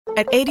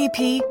At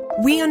ADP,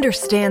 we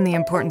understand the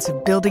importance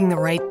of building the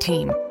right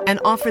team and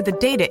offer the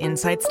data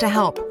insights to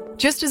help.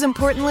 Just as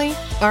importantly,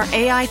 our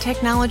AI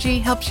technology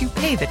helps you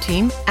pay the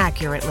team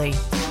accurately.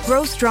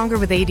 Grow stronger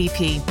with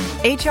ADP.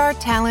 HR,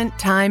 talent,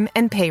 time,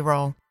 and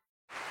payroll.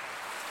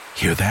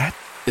 Hear that?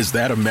 Is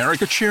that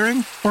America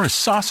cheering or a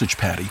sausage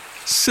patty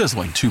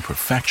sizzling to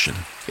perfection?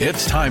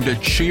 It's time to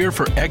cheer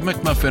for Egg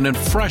McMuffin and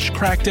fresh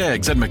cracked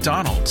eggs at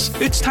McDonald's.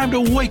 It's time to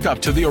wake up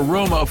to the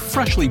aroma of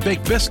freshly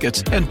baked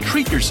biscuits and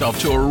treat yourself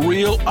to a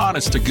real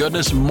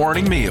honest-to-goodness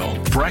morning meal.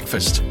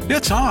 Breakfast,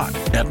 it's on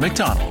at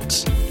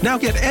McDonald's. Now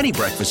get any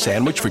breakfast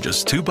sandwich for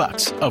just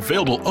 $2.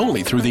 Available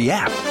only through the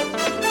app.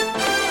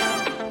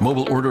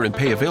 Mobile order and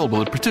pay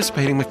available at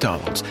participating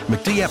McDonald's.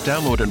 McD app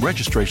download and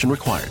registration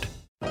required.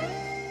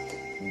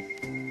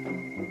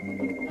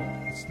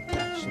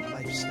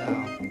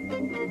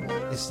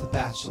 It's the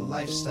Bachelor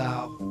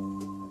lifestyle.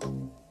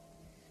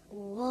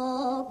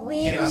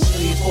 Can I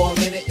sleep for a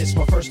minute? It's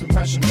my first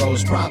impression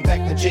rose. Prime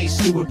back to Jay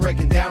Stewart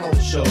breaking down all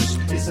the shows.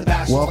 It's the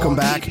Bachelor. Welcome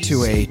back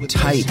to a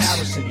tight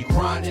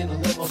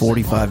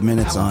 45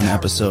 minutes on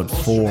episode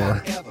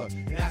 4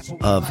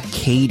 of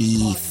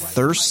Katie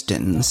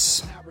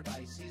Thurston's.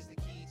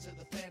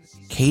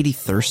 Katie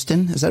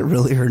Thurston? Is that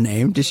really her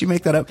name? Did she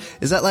make that up?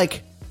 Is that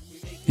like,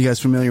 you guys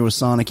familiar with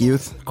Sonic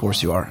Youth? Of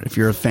course you are. If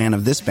you're a fan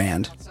of this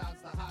band,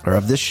 or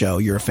of this show,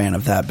 you're a fan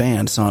of that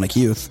band, Sonic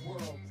Youth.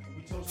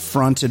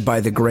 Fronted by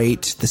the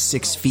great, the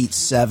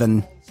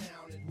 6'7"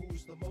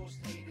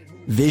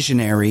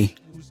 visionary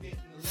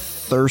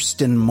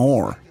Thurston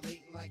Moore.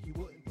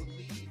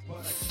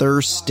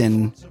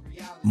 Thurston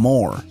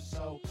Moore.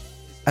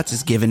 That's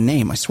his given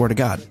name, I swear to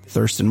God.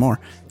 Thurston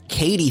Moore.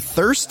 Katie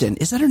Thurston,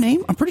 is that her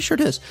name? I'm pretty sure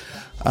it is.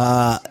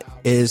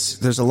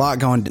 There's a lot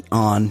going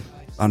on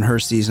her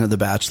season of The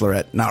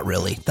Bachelorette. Not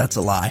really. That's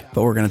a lie.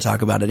 But we're going to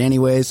talk about it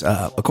anyways.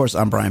 Of course,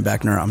 I'm Brian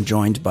Beckner. I'm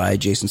joined by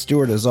Jason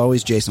Stewart. As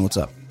always, Jason, what's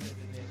up?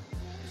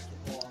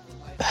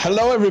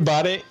 Hello,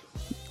 everybody.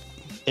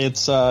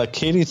 It's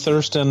Katie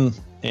Thurston,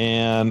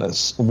 and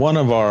one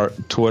of our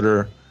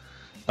Twitter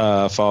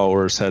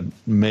followers had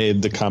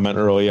made the comment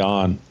early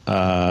on,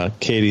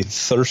 Katie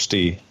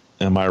Thirsty,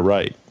 am I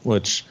right?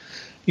 Which,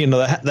 you know,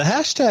 the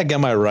hashtag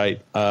am I right,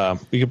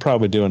 we could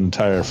probably do an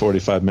entire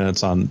 45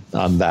 minutes on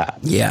that.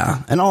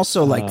 Yeah, and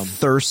also like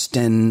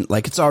Thurston,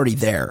 like it's already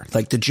there.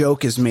 Like the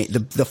joke is made,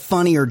 the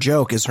funnier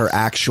joke is her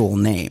actual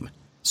name.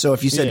 So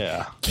if you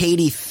said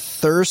Katie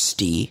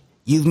Thirsty,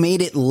 you've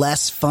made it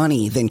less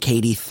funny than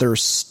Katie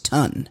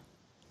Thurston.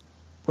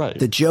 Right.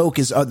 The joke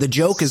is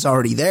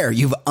already there.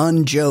 You've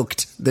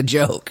unjoked the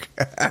joke.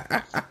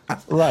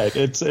 Right.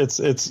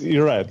 It's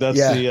you're right.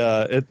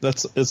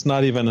 That's it's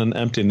not even an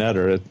empty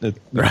netter. It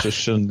just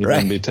shouldn't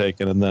even be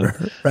taken. And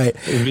then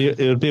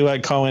it would be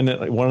like calling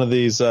it one of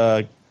these.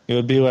 It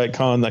would be like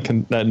calling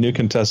that new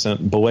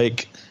contestant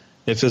Blake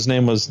if his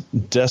name was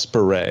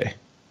Desperate.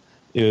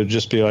 It would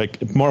just be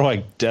like more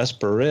like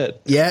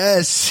desperate.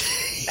 Yes.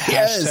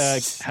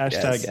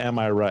 Hashtag am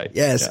I right?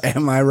 Yes. Yeah.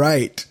 Am I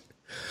right?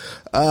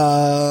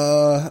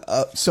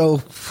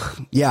 So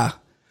yeah,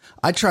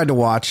 I tried to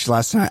watch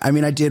last night. I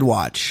mean, I did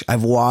watch. I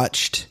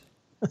watched,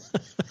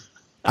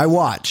 but I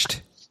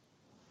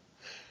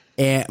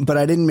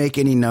didn't make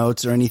any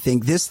notes or anything.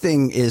 This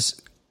thing is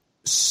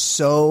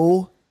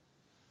so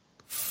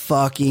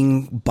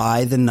fucking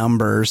by the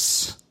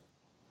numbers.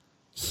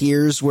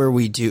 Here's where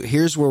we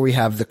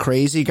have the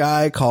crazy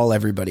guy call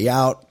everybody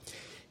out.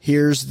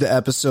 Here's the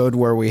episode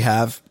where we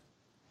have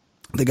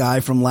the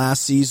guy from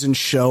last season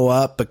show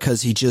up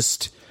because he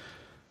just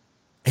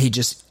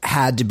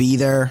had to be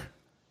there.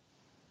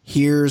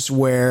 Here's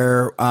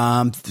where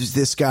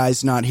this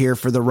guy's not here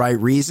for the right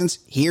reasons.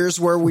 Here's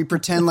where we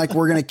pretend like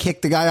we're going to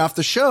kick the guy off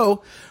the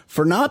show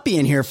for not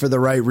being here for the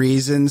right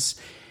reasons.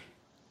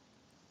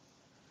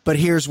 But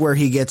here's where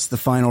he gets the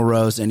final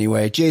rose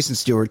anyway. Jason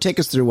Stewart, take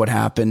us through what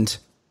happened.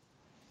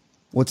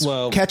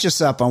 Catch us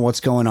up on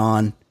what's going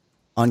on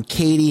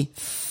Katie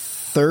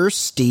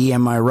Thirsty.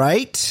 Am I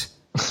right?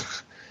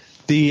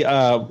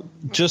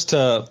 Just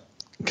to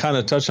kind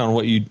of touch on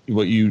what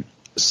you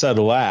said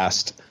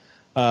last,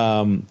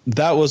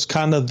 that was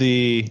kind of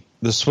the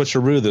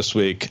switcheroo this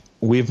week.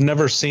 We've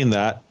never seen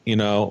that. You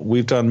know,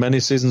 we've done many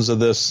seasons of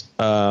this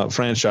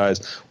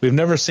franchise. We've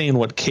never seen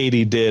what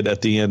Katie did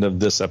at the end of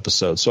this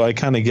episode. So I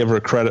kind of give her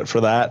credit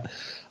for that.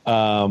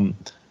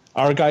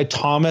 Our guy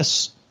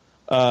Thomas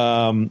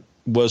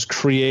was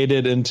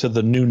created into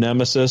the new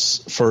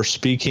nemesis for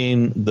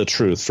speaking the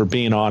truth, for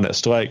being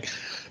honest. Like,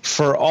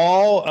 for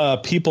all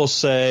people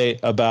say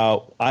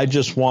about, I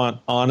just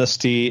want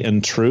honesty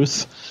and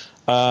truth,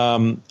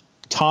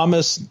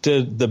 Thomas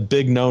did the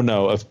big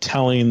no-no of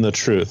telling the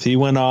truth. He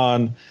went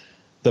on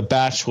The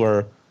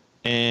Bachelor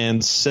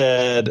and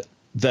said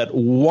that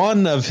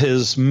one of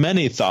his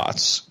many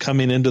thoughts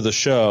coming into the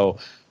show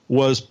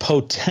was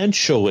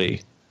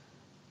potentially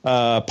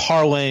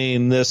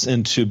parlaying this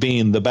into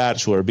being The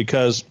Bachelor,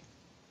 because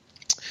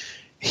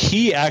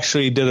he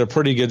actually did a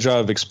pretty good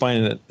job of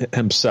explaining it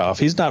himself.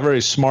 He's not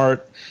very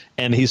smart,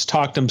 and he's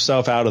talked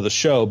himself out of the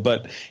show,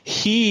 but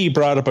he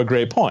brought up a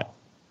great point.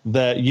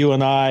 that you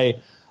and I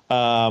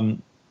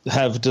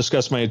have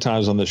discussed many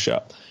times on this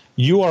show.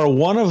 You are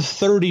one of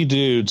 30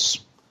 dudes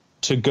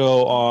to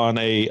go on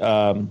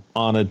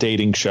a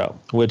dating show,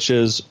 which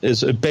is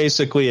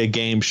basically a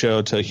game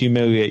show to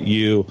humiliate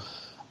you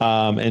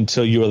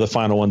until you are the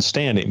final one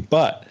standing.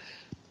 But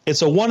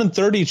it's a 1 in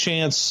 30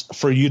 chance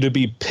for you to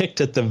be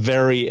picked at the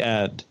very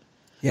end.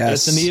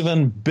 Yes. It's an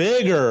even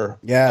bigger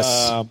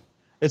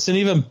it's an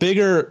even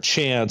bigger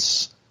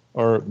chance,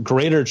 or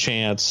greater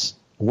chance,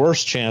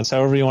 worse chance,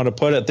 however you want to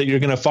put it, that you're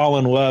going to fall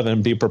in love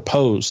and be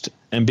proposed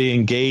and be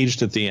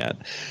engaged at the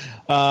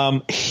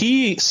end.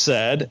 He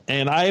said,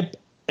 and I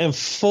am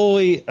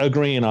fully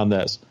agreeing on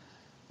this,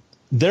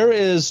 there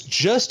is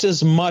just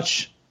as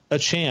much a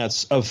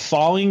chance of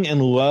falling in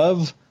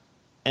love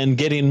and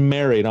getting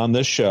married on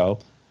this show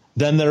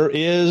than there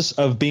is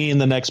of being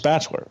the next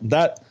Bachelor.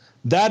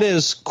 That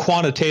is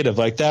quantitative.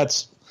 Like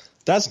that's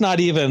not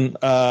even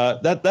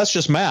that's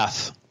just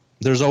math.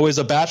 There's always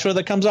a Bachelor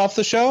that comes off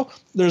the show.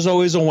 There's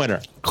always a winner,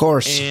 of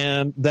course.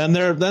 And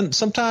then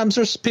sometimes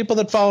there's people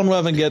that fall in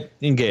love and get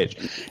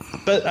engaged.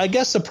 But I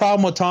guess the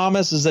problem with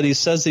Thomas is that he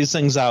says these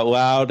things out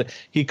loud.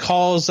 He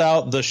calls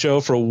out the show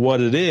for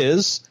what it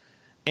is,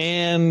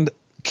 and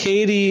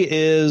Katie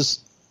is,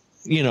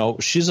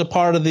 she's a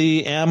part of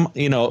the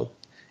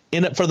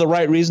in it for the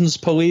right reasons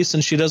police,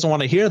 and she doesn't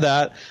want to hear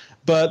that.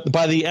 But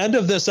by the end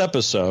of this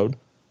episode,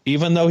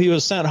 even though he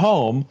was sent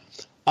home,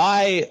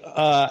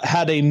 I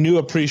had a new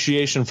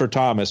appreciation for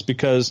Thomas,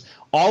 because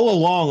all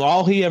along,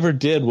 all he ever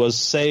did was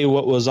say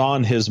what was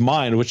on his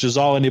mind, which is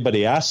all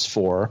anybody asks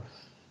for.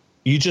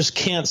 You just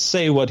can't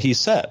say what he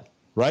said,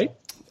 right?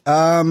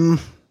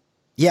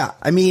 Yeah.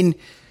 I mean,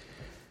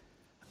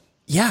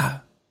 yeah,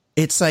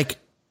 it's like,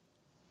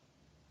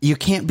 you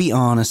can't be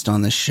honest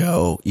on this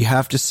show. You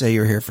have to say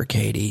you're here for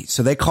Katie.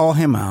 So they call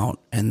him out,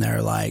 and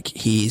they're like,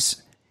 he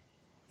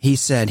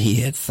said he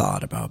had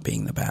thought about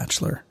being the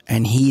Bachelor,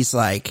 and he's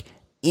like,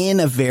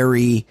 in a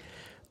very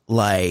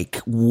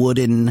like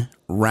wooden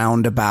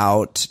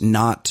roundabout,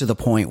 not to the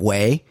point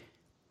way,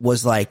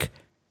 was like,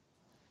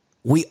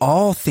 we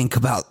all think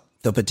about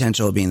the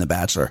potential of being the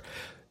Bachelor.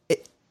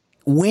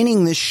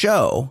 Winning this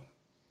show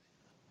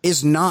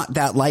is not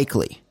that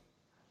likely.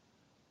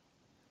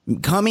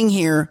 Coming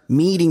here,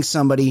 meeting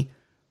somebody,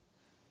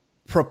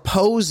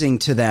 proposing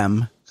to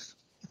them,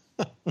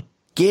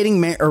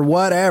 getting married, or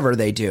whatever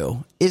they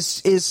do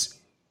is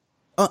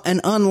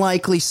an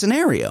unlikely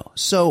scenario.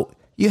 So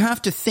you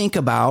have to think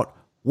about,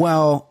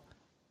 well,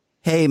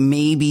 hey,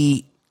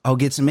 maybe I'll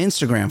get some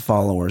Instagram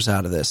followers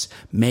out of this.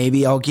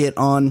 Maybe I'll get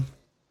on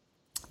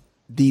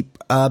the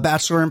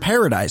Bachelor in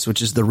Paradise,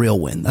 which is the real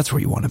win. That's where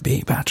you want to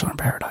be, Bachelor in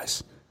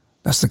Paradise.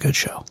 That's the good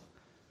show.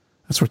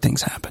 That's where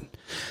things happen.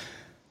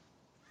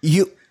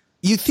 You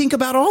think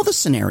about all the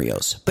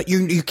scenarios, but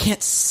you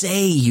can't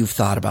say you've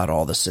thought about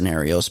all the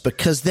scenarios,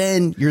 because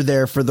then you're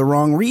there for the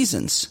wrong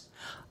reasons.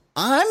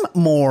 I'm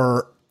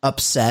more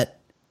upset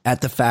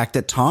at the fact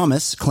that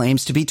Thomas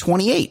claims to be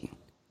 28.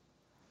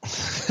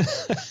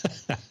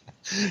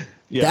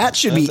 Yeah, that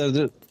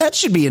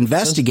should be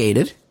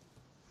investigated.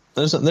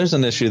 There's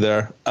an issue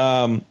there.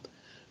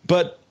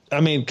 But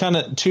I mean, kind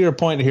of to your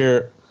point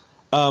here,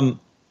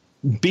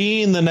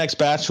 being the next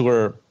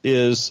Bachelor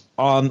is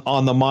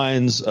on the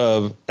minds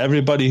of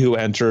everybody who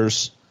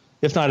enters,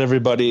 if not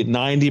everybody,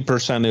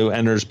 90% who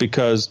enters,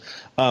 because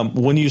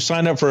when you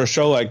sign up for a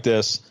show like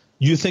this,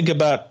 you think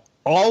about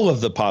all of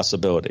the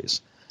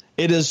possibilities.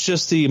 It is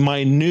just the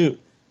minute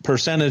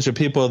percentage of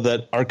people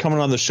that are coming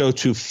on the show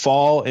to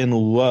fall in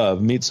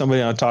love, meet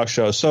somebody on a talk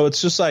show. So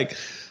it's just like,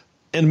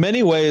 in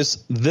many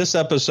ways, this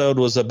episode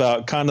was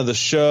about kind of the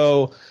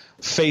show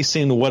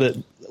facing what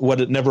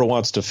it never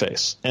wants to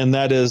face. And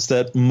that is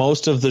that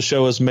most of the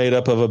show is made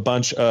up of a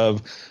bunch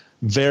of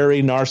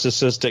very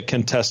narcissistic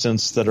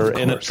contestants that are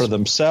in it for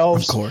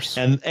themselves. Of course.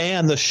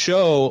 And the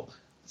show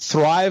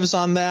thrives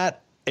on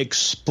that,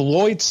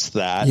 exploits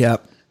that.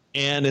 Yep.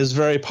 And is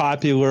very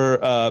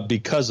popular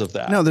because of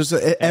that. No,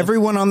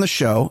 everyone on the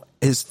show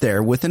is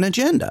there with an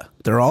agenda.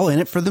 They're all in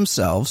it for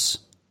themselves.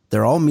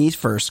 They're all me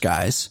first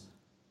guys,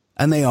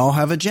 and they all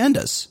have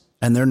agendas,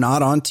 and they're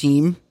not on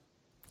team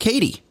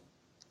Katie.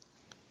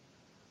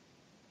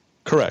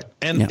 Correct.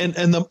 And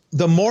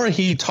the more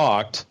he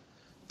talked,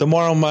 the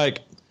more I'm like,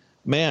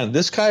 man,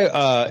 this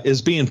guy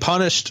is being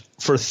punished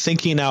for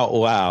thinking out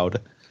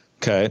loud.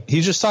 Okay,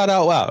 he just thought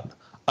out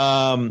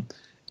loud.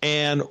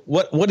 And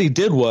what he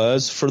did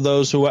was, for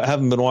those who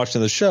haven't been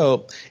watching the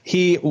show,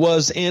 he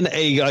was in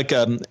a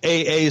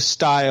AA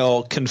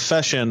style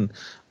confession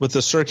with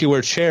the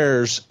circular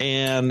chairs,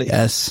 and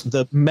yes,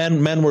 the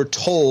men were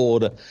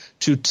told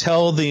to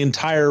tell the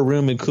entire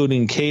room,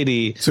 including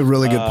Katie. It's a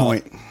really good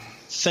point.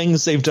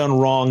 Things they've done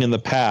wrong in the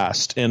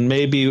past, and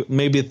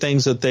maybe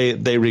things that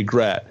they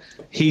regret.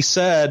 He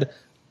said,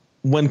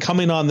 when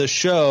coming on the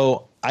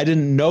show, I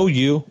didn't know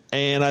you,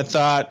 and I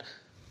thought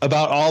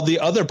about all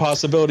the other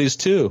possibilities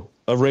too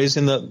of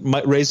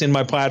raising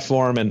my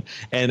platform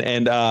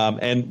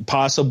and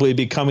possibly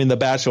becoming the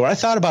Bachelor. I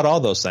thought about all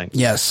those things.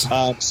 Yes.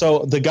 So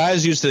the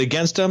guys used it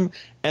against him,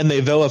 and they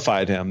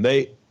vilified him.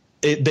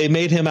 they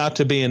made him out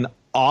to be an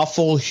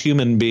awful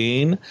human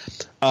being.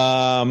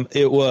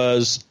 It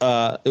was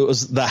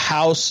the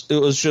house. It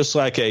was just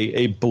like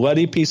a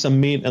bloody piece of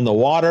meat in the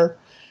water,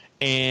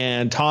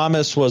 and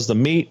Thomas was the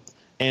meat,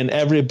 and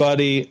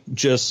everybody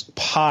just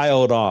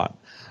piled on.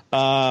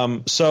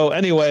 So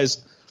anyways,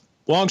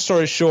 long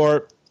story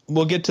short,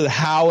 we'll get to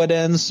how it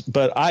ends,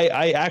 but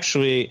I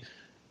actually,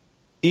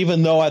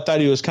 even though I thought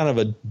he was kind of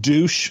a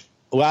douche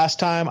last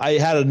time, I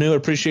had a new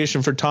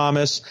appreciation for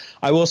Thomas.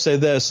 I will say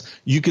this.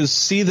 You can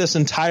see this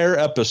entire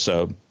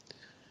episode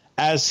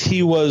as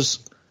he was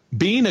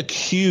being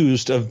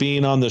accused of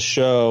being on the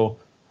show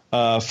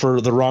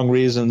for the wrong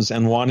reasons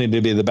and wanting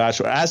to be the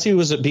Bachelor. As he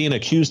was being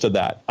accused of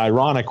that,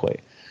 ironically,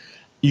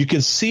 you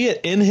could see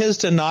it in his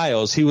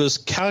denials. He was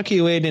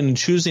calculating and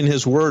choosing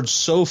his words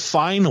so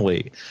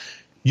finely.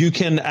 You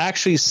can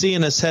actually see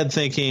in his head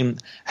thinking,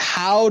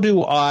 how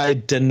do I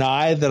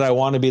deny that I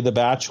want to be the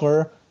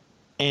Bachelor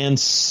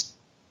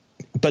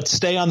but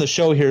stay on the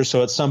show here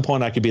so at some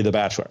point I could be the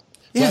Bachelor?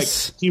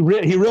 Yes. Like, he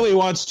really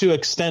wants to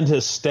extend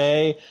his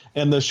stay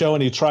in the show,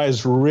 and he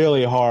tries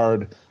really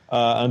hard.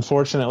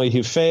 Unfortunately,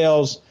 he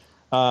fails.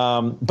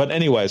 But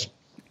anyways.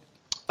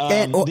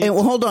 And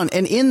hold on.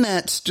 And in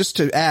that, just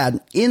to add,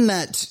 in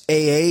that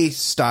AA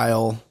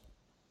style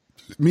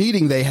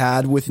meeting they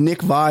had with Nick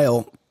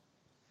Viall,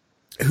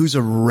 who's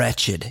a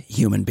wretched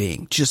human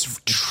being,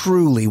 just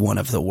truly one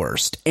of the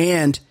worst,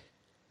 and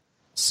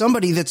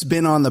somebody that's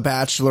been on The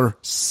Bachelor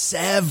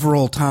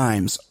several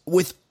times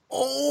with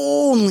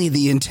only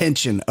the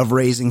intention of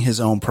raising his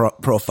own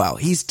profile.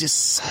 He's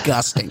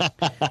disgusting.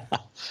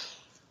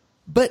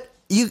 But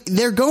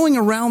they're going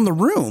around the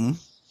room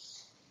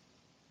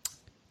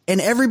and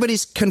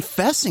everybody's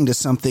confessing to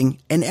something,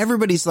 and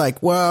everybody's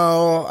like,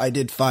 well, I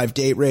did 5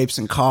 date rapes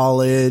in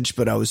college,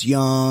 but I was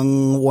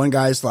young. One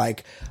guy's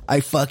like,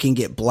 I fucking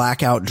get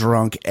blackout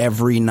drunk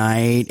every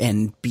night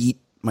and beat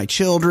my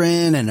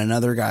children. And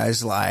another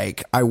guy's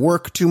like, I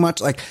work too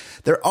much. Like,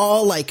 they're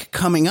all like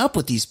coming up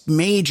with these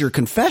major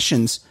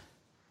confessions.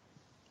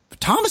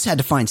 But Thomas had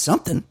to find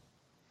something.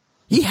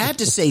 He had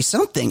to say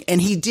something. And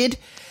he did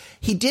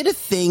a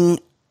thing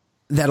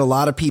that a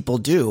lot of people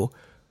do,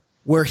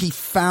 where he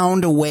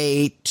found a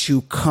way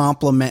to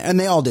compliment, and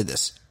they all did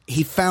this.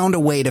 He found a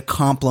way to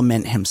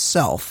compliment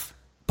himself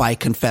by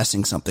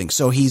confessing something.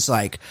 So he's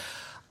like,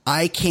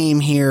 I came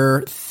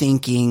here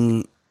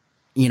thinking,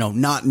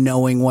 not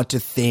knowing what to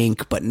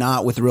think, but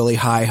not with really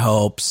high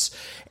hopes,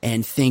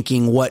 and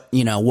thinking what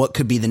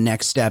could be the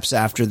next steps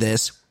after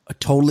this. A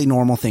totally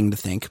normal thing to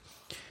think.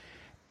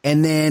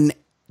 And then,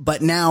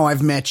 but now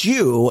I've met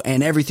you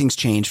and everything's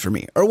changed for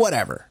me, or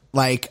whatever.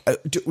 Like,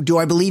 do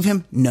I believe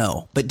him?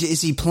 No. But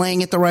is he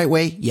playing it the right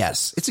way?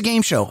 Yes. It's a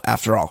game show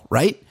after all,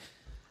 right?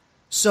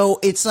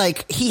 So it's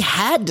like he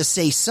had to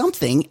say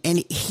something,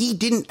 and he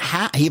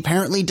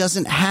apparently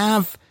doesn't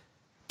have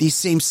these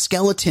same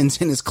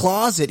skeletons in his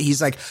closet.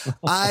 He's like,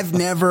 I've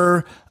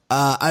never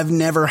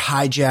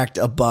hijacked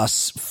a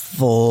bus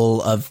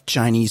full of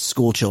Chinese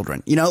school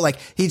children. Like,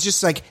 he's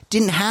just like,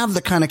 didn't have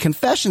the kind of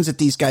confessions that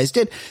these guys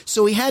did.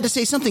 So he had to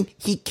say something.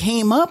 He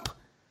came up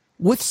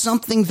with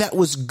something that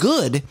was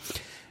good.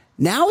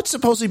 Now it's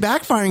supposedly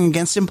backfiring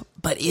against him,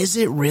 but is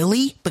it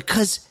really?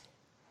 Because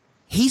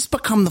he's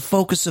become the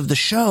focus of the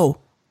show,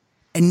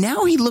 and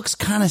now he looks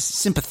kind of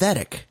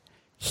sympathetic.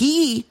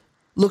 He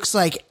looks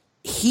like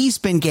he's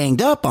been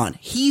ganged up on.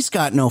 He's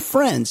got no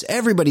friends.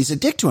 Everybody's a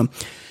dick to him.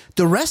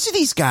 The rest of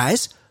these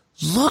guys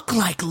look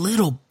like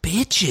little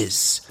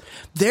bitches.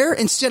 They're,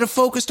 instead of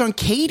focused on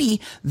Katie,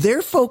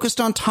 they're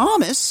focused on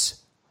Thomas,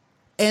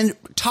 and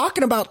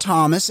talking about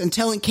Thomas and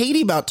telling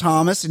Katie about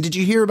Thomas. And did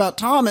you hear about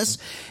Thomas?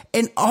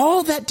 And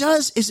all that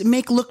does is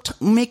make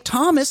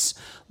Thomas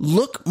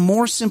look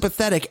more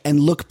sympathetic and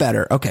look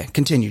better. Okay,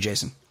 continue,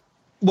 Jason.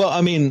 Well,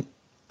 I mean,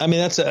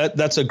 that's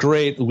a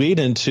great lead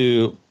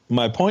into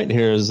my point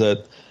here, is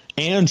that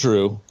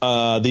Andrew,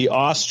 the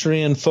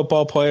Austrian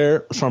football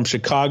player from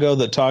Chicago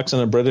that talks in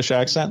a British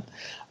accent.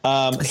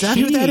 Is that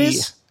who that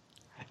is?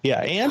 Yeah,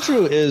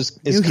 Andrew is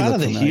kind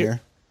of the hero.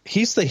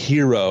 He's the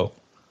hero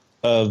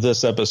of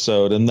this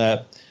episode, and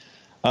that,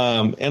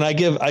 and I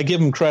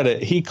give him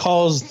credit. He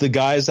calls the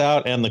guys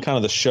out and the kind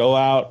of the show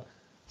out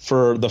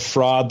for the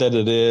fraud that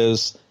it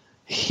is.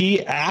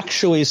 He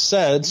actually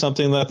said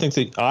something that I think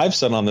that I've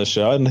said on this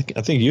show, and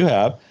I think you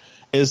have,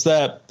 is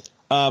that,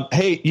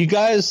 hey, you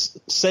guys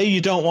say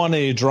you don't want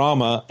any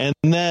drama, and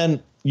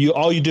then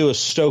all you do is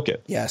stoke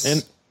it. Yes.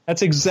 And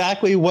that's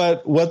exactly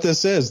what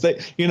this is. They,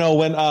 when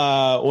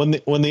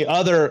the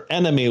other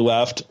enemy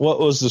left,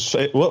 what's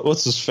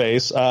his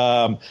face?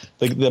 The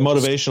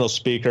motivational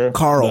speaker,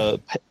 Carl,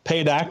 the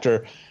paid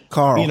actor,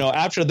 Carl.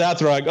 After that,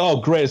 they're like,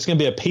 oh, great, it's going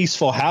to be a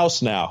peaceful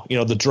house now.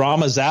 The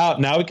drama's out.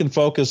 Now we can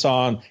focus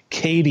on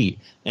Katie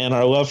and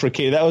our love for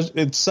Katie.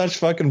 It's such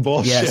fucking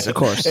bullshit. Yes, of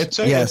course. It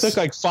took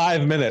like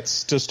 5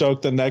 minutes to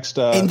stoke the next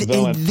villain.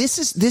 And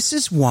this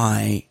is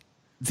why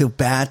The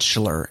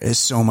Bachelor is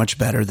so much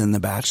better than The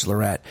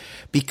Bachelorette,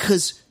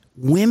 because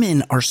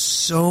women are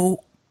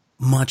so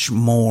much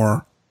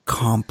more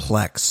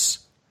complex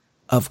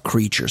of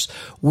creatures.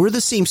 We're the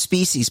same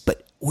species,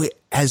 but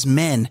as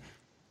men,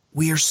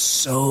 we are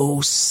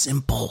so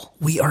simple.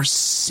 We are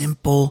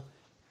simple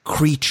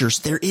creatures.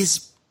 There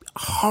is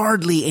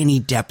hardly any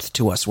depth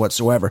to us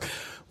whatsoever.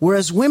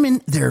 Whereas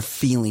women, their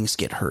feelings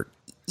get hurt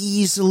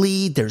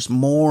easily. There's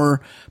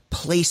more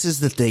places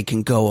that they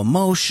can go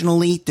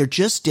emotionally. They're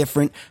just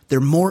different. They're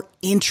more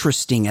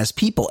interesting as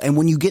people. And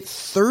when you get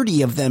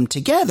 30 of them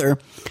together,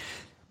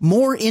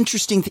 more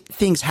interesting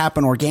things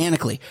happen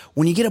organically.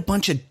 When you get a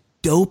bunch of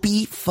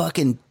dopey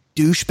fucking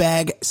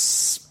douchebag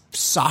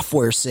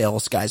software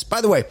sales guys.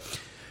 By the way,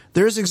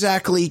 there's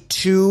exactly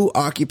 2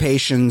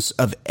 occupations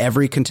of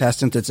every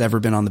contestant that's ever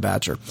been on The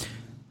Bachelor.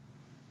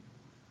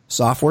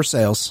 Software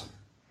sales,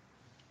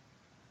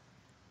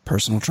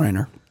 personal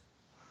trainer.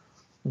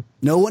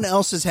 No one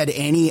else has had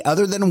any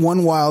other than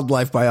one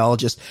wildlife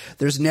biologist.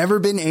 There's never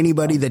been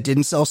anybody that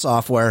didn't sell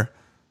software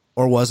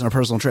or wasn't a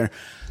personal trainer.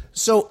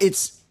 So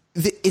it's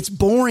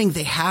boring.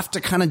 They have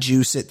to kind of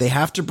juice it. They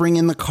have to bring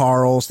in the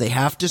Carls. They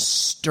have to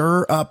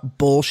stir up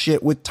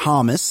bullshit with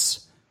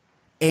Thomas.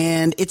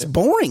 And it's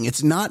boring.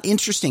 It's not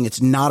interesting.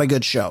 It's not a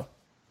good show.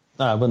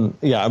 I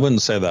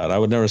wouldn't say that. I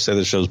would never say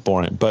the show's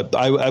boring. But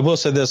I will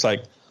say this,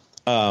 like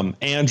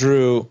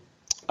Andrew,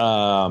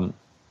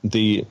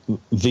 the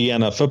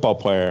Vienna football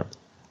player,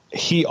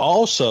 he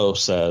also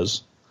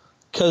says,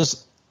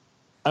 because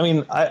I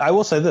mean, I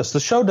will say this: the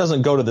show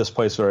doesn't go to this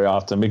place very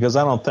often because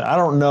I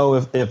don't know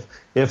if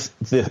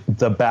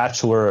the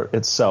Bachelor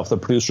itself, the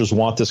producers,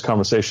 want this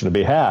conversation to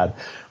be had.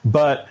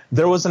 But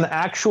there was an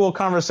actual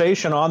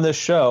conversation on this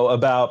show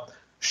about,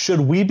 should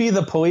we be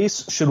the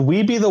police? Should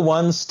we be the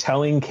ones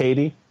telling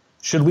Katie?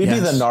 Should we be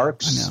the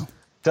narcs? I know.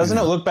 Doesn't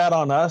it look bad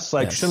on us?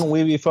 Like, shouldn't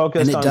we be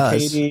focused on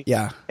Katie?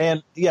 Yeah.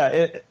 And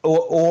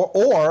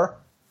or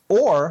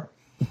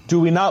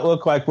do we not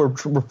look like we're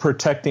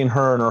protecting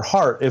her and her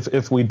heart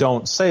if we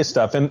don't say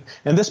stuff? And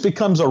this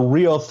becomes a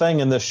real thing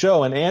in this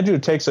show. And Andrew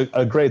takes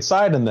a great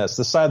side in this,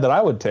 the side that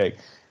I would take.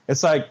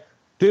 It's like,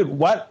 dude,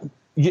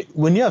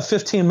 when you have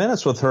 15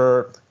 minutes with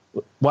her,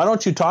 why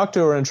don't you talk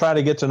to her and try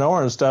to get to know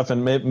her and stuff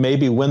and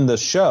maybe win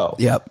this show?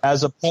 Yep.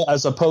 As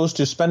opposed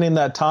to spending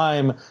that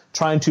time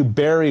trying to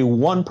bury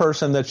one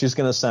person that she's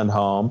going to send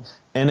home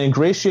and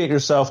ingratiate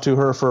yourself to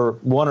her for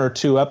 1 or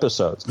 2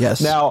 episodes.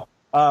 Yes. Now,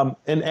 and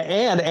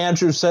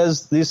Andrew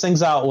says these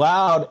things out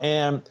loud,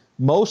 and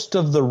most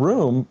of the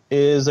room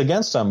is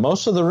against him.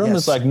 Most of the room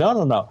is like,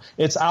 no.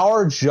 It's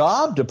our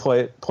job to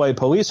play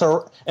police.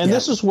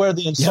 This is where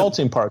the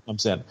insulting part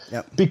comes in.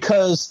 Yep.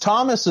 Because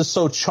Thomas is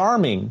so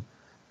charming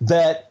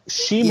that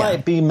she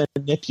might be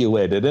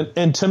manipulated.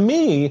 And to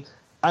me,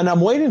 and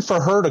I'm waiting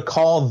for her to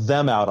call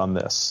them out on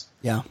this.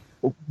 Yeah.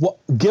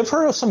 Give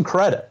her some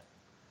credit.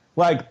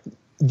 Like,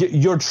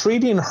 you're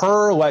treating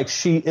her like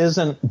she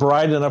isn't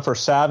bright enough or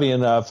savvy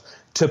enough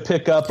to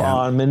pick up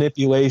on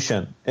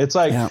manipulation. It's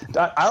like,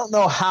 I don't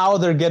know how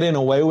they're getting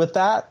away with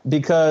that,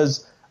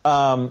 because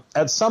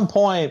at some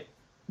point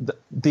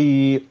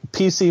the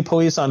PC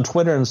police on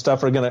Twitter and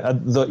stuff are going to,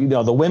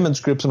 the women's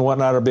groups and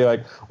whatnot will be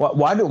like,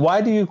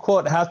 why do you,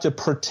 quote, have to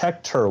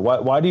protect her?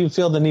 Why do you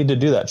feel the need to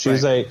do that?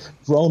 She's a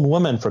grown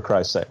woman, for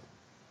Christ's sake.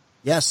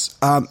 Yes,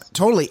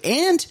 totally.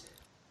 And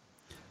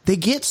they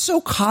get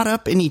so caught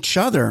up in each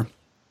other.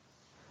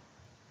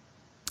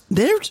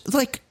 They're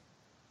like,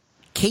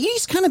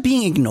 Katie's kind of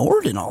being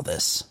ignored in all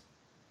this.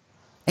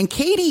 And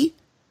Katie,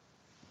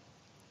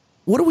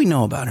 what do we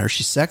know about her?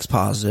 She's sex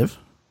positive.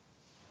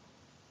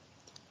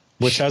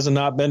 Which has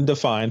not been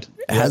defined.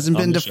 It hasn't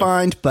been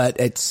defined, but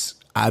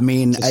I'm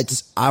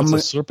a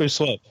slippery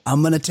slope.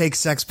 I'm going to take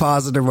sex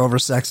positive over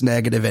sex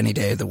negative any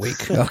day of the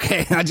week.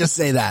 Okay. I just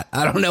say that.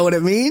 I don't know what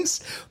it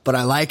means, but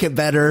I like it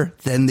better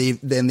than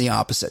the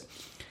opposite.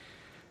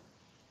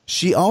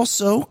 She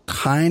also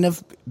kind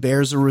of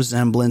bears a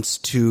resemblance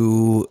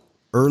to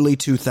early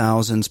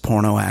 2000s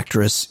porno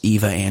actress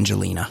Eva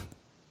Angelina.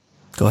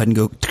 Go ahead and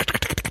go.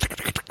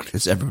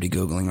 It's everybody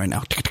Googling right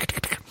now.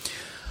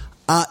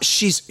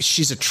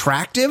 She's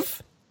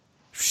attractive.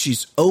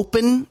 She's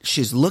open.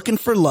 She's looking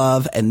for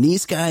love. And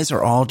these guys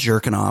are all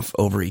jerking off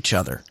over each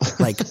other.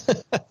 Like,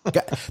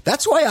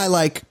 that's why I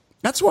like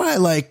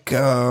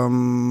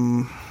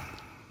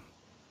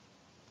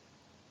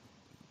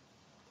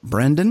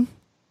Brendan.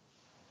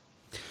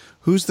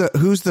 Who's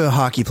the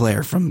hockey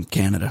player from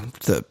Canada?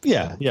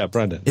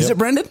 Brendan. Is it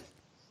Brendan?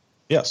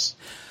 Yes.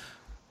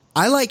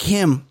 I like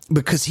him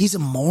because he's a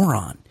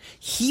moron.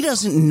 He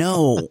doesn't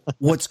know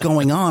what's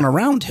going on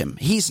around him.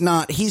 He's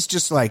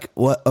just like,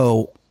 what?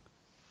 Oh,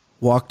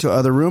 walk to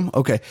other room.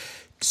 Okay.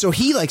 So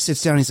he like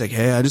sits down. And he's like,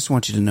 hey, I just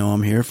want you to know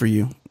I'm here for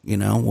you. You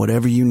know,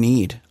 whatever you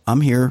need,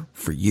 I'm here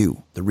for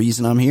you. The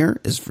reason I'm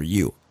here is for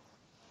you.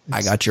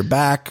 I got your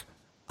back.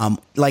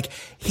 Like,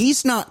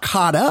 he's not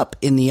caught up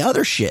in the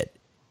other shit.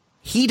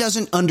 He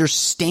doesn't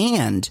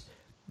understand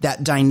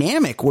that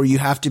dynamic where you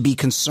have to be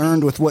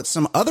concerned with what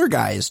some other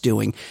guy is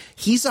doing.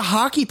 He's a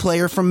hockey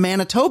player from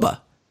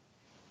Manitoba.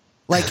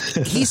 Like,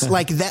 he's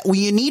like that. Well,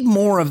 you need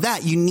more of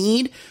that. You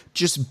need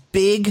just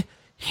big,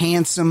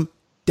 handsome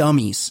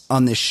dummies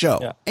on this show.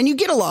 Yeah. And you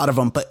get a lot of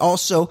them, but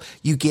also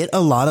you get a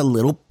lot of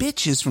little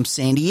bitches from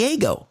San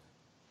Diego.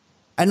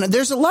 And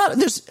there's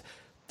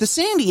the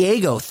San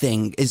Diego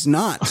thing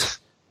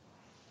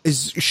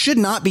should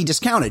not be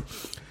discounted.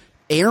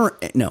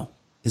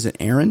 Is it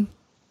Aaron?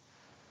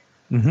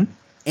 Mm-hmm.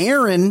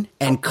 Aaron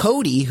and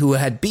Cody, who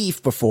had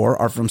beef before,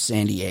 are from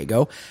San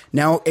Diego.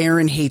 Now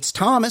Aaron hates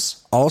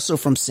Thomas, also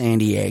from San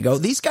Diego.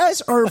 These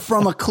guys are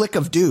from a clique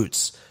of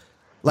dudes.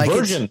 Like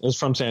Virgin is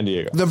from San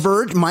Diego.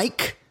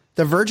 Mike,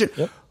 the Virgin,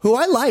 yep. Who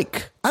I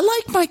like. I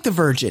like Mike the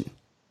Virgin.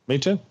 Me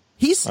too.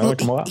 I like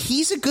him a lot.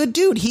 He's a good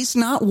dude. He's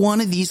not one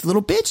of these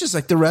little bitches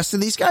like the rest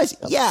of these guys.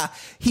 Yep. Yeah,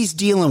 he's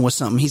dealing with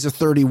something. He's a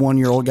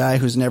 31-year-old guy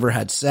who's never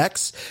had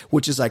sex,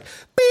 which is like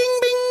bing,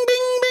 bing,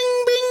 bing,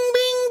 bing, bing,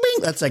 bing,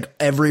 bing. That's like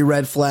every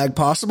red flag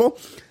possible.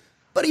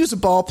 But he was a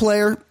ball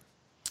player.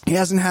 He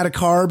hasn't had a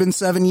carb in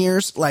 7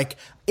 years. Like,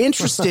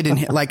 interested in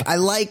him. Like, I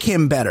like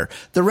him better.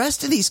 The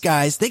rest of these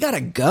guys, they got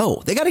to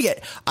go. They got to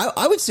get,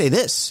 I would say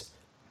this.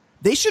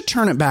 They should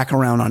turn it back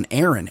around on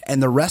Aaron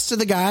and the rest of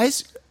the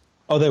guys.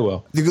 Oh, they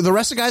will. The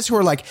rest of the guys who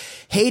are like,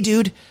 hey,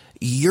 dude,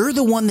 you're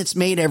the one that's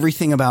made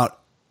everything about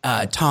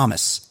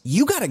Thomas.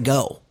 You got to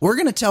go. We're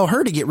going to tell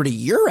her to get rid of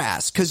your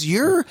ass because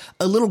you're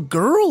a little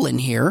girl in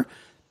here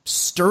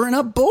stirring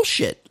up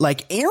bullshit.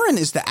 Like, Aaron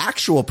is the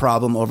actual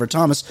problem over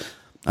Thomas.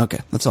 Okay,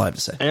 that's all I have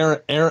to say.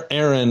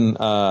 Aaron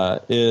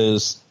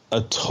is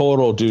a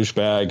total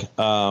douchebag,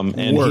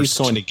 and Worst. he's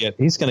going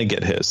to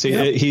get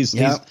his.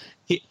 Yep.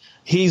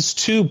 He's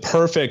too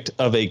perfect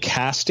of a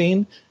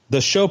casting.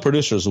 The show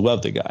producers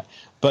love the guy,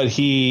 but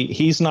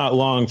he's not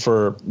long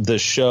for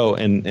this show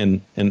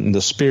in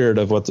the spirit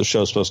of what the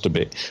show's supposed to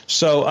be.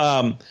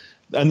 So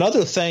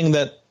another thing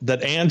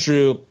that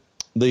Andrew,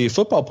 the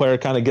football player,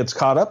 kind of gets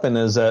caught up in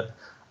is that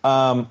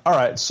all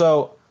right,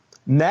 so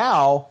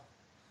now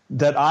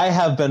that I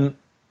have been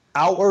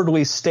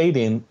outwardly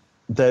stating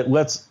that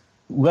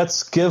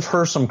let's give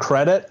her some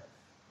credit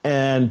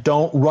and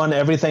don't run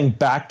everything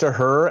back to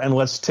her and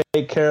let's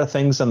take care of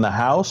things in the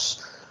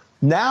house.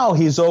 Now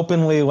he's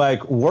openly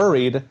like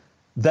worried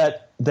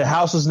that the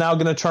house is now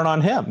going to turn on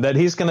him, that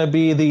he's going to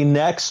be the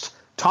next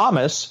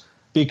Thomas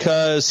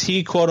because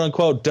he, quote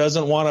unquote,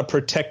 doesn't want to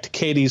protect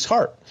Katie's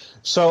heart.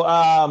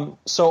 So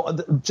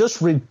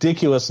just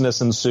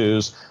ridiculousness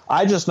ensues.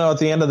 I just know at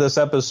the end of this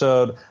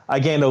episode, I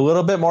gained a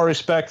little bit more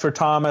respect for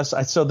Thomas.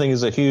 I still think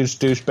he's a huge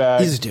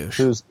douchebag. He's a douche.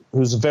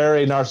 Who's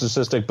very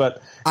narcissistic.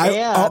 But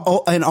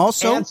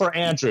and for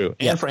Andrew,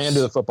 yes. For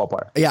Andrew, the football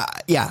player.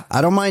 Yeah. I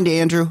don't mind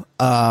Andrew.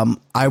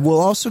 I will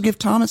also give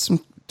Thomas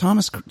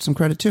some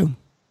credit too.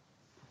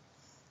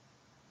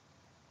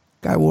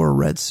 Guy wore a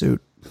red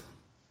suit.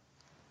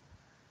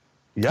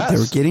 Yes. They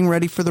were getting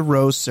ready for the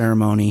rose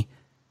ceremony.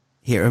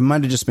 Here, it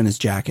might have just been his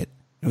jacket.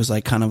 It was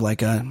like kind of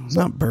like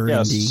not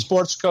burgundy,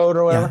 sports coat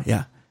or whatever.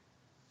 Yeah.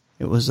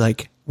 It was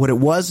like what it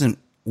wasn't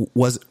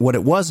was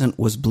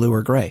blue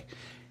or gray.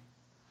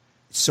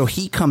 So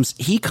he comes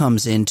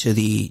into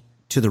the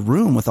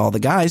room with all the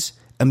guys,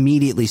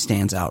 immediately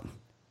stands out.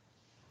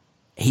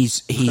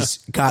 He's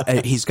got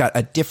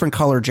a different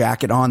color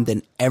jacket on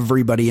than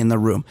everybody in the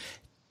room.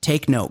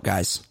 Take note,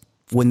 guys.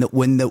 When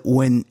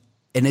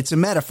and it's a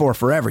metaphor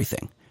for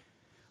everything.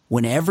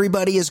 When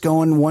everybody is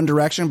going one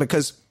direction,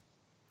 because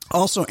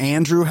also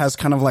Andrew has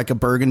kind of like a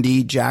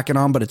burgundy jacket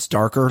on, but it's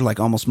darker, like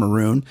almost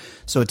maroon.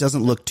 So it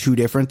doesn't look too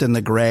different than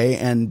the gray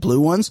and blue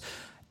ones.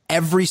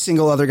 Every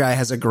single other guy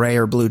has a gray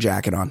or blue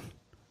jacket on.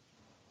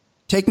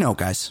 Take note,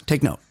 guys.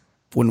 Take note.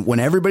 When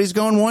everybody's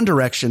going one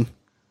direction,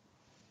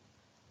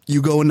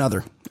 you go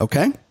another.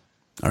 Okay?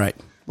 All right.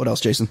 What else,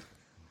 Jason?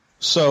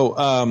 So,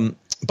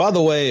 by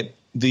the way,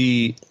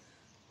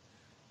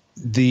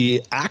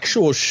 the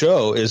actual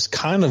show is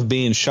kind of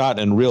being shot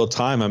in real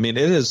time. I mean,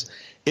 it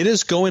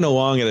is going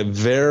along at a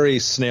very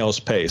snail's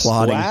pace.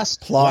 Plotting.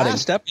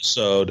 Last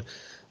episode,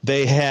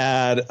 they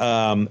had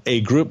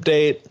a group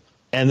date,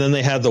 and then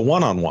they had the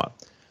one-on-one.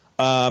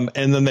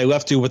 And then they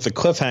left you with the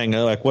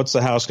cliffhanger, like, what's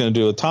the house going to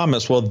do with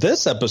Thomas? Well,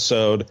 this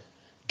episode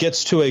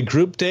gets to a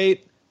group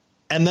date,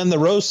 and then the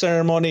rose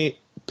ceremony,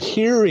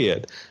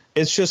 period.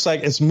 It's just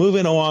like it's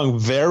moving along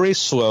very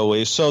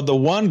slowly. So the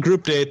one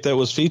group date that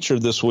was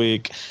featured this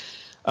week,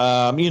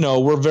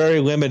 we're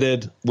very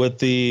limited with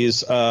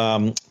these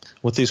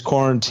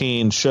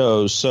quarantine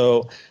shows.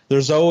 So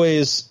there's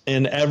always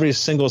in every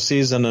single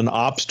season an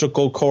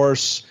obstacle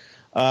course,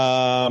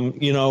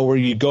 where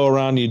you go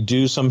around, you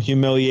do some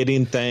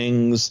humiliating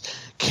things.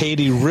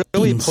 Katie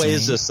really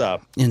plays this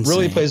up.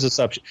 Really plays this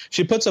up.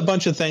 She puts a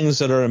bunch of things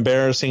that are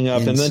embarrassing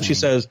up, and then she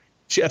says,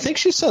 I think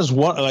she says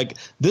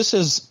this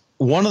is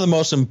one of the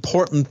most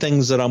important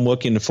things that I'm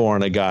looking for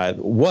in a guy.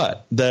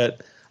 What?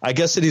 That I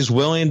guess that he's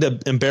willing to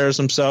embarrass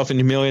himself and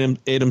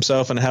humiliate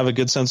himself and have a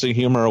good sense of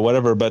humor or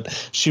whatever.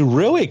 But she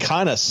really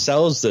kind of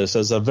sells this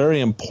as a very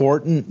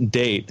important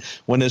date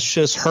when it's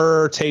just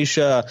her,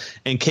 Tayshia,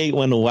 and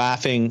Caitlin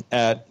laughing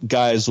at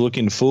guys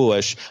looking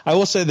foolish. I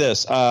will say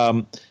this.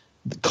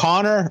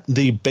 Connor,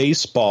 the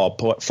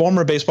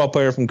former baseball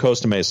player from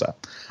Costa Mesa,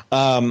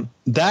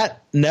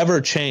 that never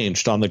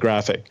changed on the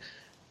graphic.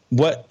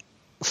 What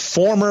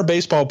former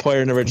baseball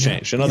player never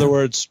changed. In other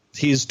words,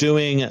 he's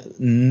doing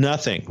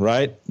nothing,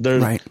 right?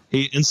 Right.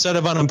 He, instead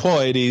of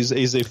unemployed, he's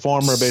a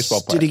former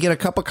baseball player. Did he get a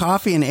cup of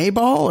coffee and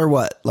A-ball or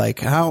what? Like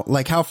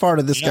how far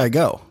did this guy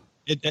go?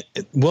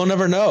 We'll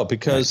never know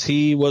because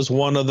he was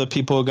one of the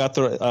people who got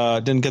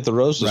didn't get the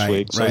rose this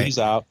week, so he's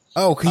out.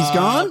 Oh, he's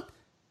gone?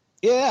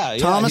 Yeah.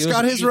 Thomas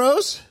got his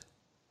rose?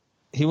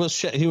 He was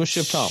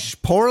shipped home.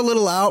 Pour a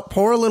little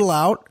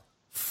out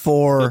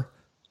for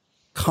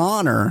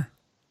Connor,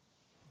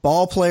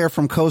 ball player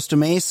from Costa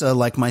Mesa,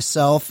 like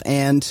myself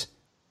and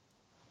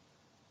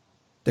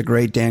the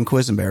great Dan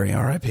Quisenberry,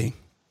 R.I.P.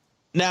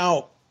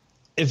 Now,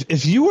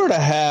 if you were to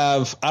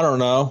have, I don't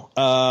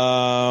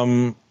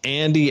know,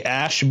 Andy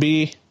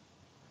Ashby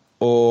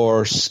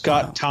or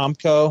Scott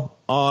Tomko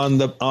on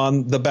the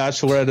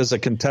Bachelorette as a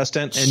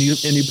contestant, and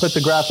you put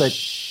the graphic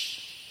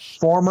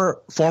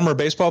former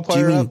baseball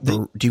player.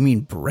 Do you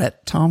mean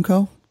Brett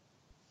Tomko?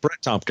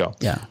 Brett Tomko.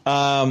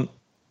 Yeah.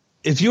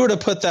 If you were to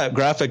put that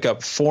graphic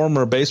up,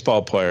 former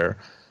baseball player,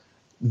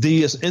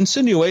 the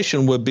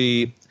insinuation would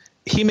be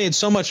he made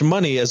so much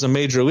money as a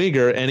major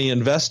leaguer and he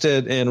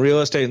invested in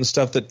real estate and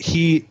stuff that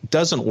he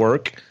doesn't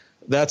work.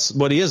 That's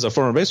what he is, a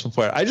former baseball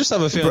player. I just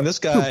have a feeling this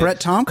guy. Who, Brett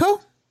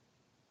Tomko?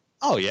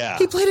 Oh, yeah.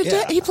 He played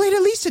he played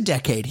at least a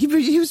decade. He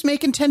was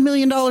making $10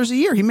 million a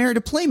year. He married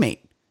a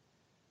playmate.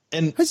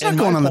 And he's not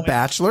going on The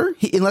Bachelor,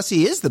 unless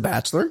he is The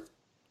Bachelor.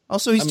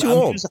 Also, he's too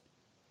old.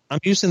 I'm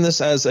using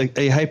this as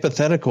a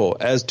hypothetical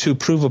as to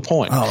prove a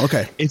point. Oh,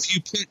 okay. If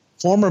you put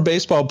former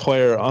baseball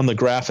player on the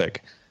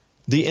graphic,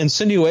 the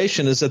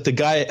insinuation is that the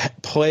guy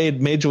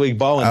played Major League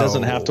Ball and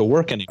doesn't have to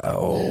work anymore.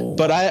 Oh.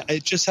 But I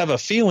just have a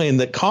feeling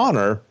that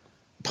Connor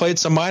played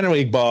some minor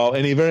league ball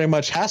and he very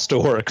much has to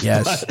work.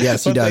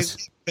 Yes, he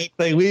does.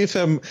 They leave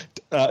him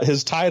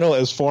his title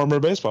as former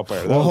baseball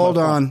player. Well, hold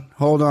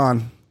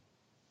on.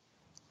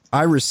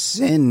 I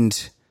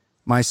rescind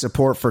my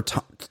support for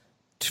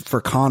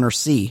Connor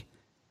C.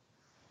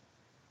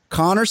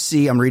 Connor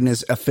C., I'm reading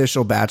his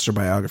official Bachelor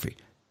biography.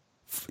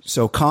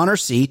 So Connor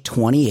C.,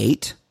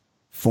 28,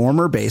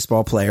 former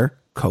baseball player,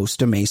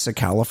 Costa Mesa,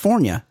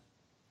 California.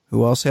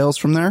 Who else hails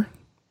from there?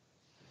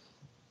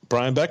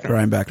 Brian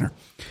Beckner.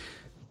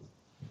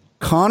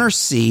 Connor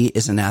C.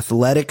 is an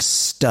athletic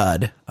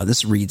stud. Oh,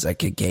 this reads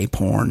like a gay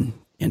porn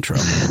intro.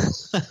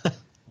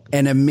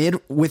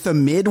 And with a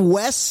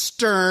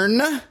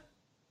Midwestern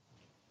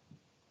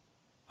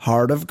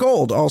heart of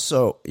gold.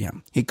 Also,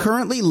 he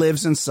currently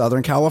lives in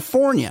Southern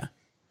California,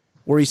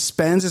 where he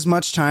spends as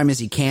much time as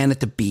he can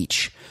at the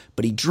beach.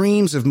 But he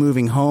dreams of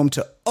moving home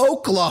to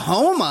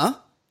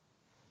Oklahoma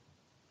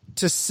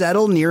to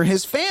settle near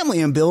his family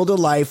and build a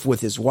life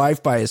with his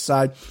wife by his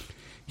side.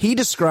 He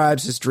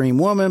describes his dream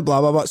woman,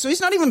 blah, blah, blah. So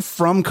he's not even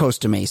from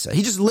Costa Mesa.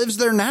 He just lives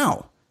there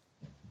now.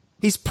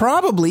 He's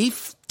probably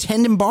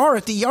tending bar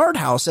at the Yard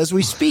House as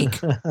we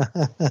speak.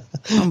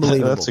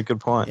 Unbelievable. That's a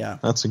good point. Yeah.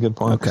 That's a good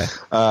point. Okay.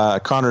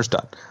 Connor's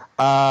done.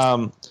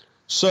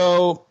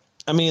 So,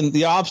 I mean,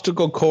 the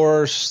obstacle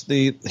course,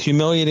 the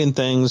humiliating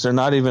things are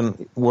not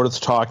even worth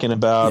talking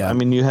about. Yeah. I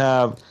mean, you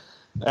have,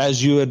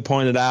 as you had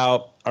pointed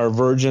out, our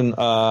virgin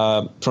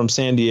from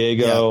San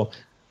Diego. Yeah.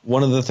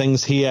 One of the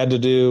things he had to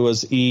do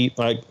was eat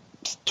like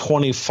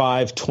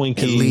 25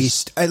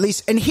 Twinkies. At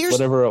least. And here's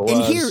whatever it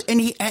was.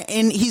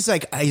 And he's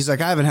like, I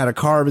haven't had a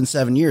carb in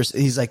 7 years.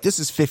 He's like, this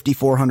is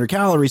 5,400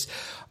 calories.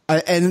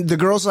 And the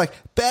girl's like,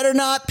 better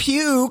not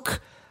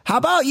puke. How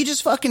about you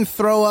just fucking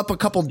throw up a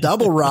couple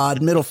double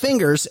rod middle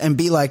fingers and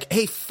be like,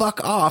 hey,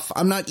 fuck off.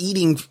 I'm not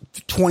eating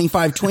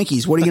 25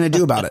 Twinkies. What are you going to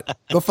do about it?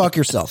 Go fuck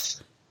yourself.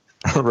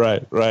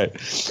 Right.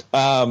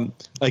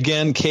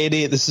 Again,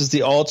 Katie, this is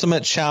the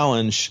ultimate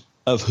challenge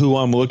of who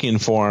I'm looking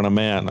for in a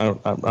man. I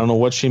don't know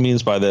what she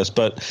means by this,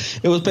 but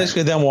it was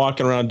basically them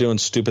walking around doing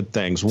stupid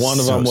things. One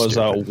of them was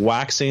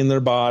waxing their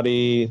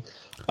body.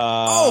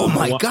 Oh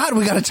my God,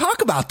 we got to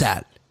talk about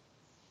that.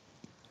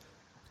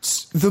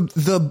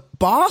 The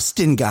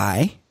Boston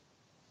guy.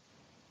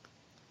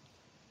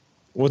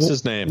 What's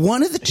his name?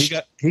 One of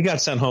the he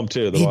got sent home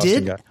too. He Boston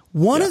did. Guy.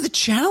 One of the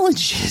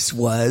challenges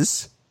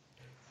was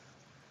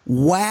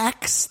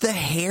wax the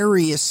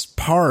hairiest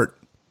part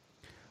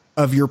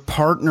of your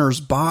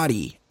partner's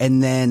body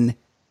and then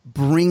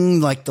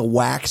bring like the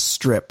wax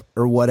strip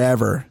or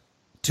whatever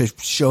to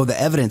show the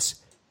evidence.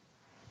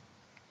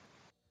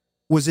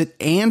 Was it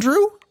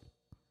Andrew?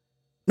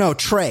 No,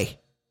 Trey.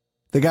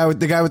 The guy with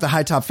the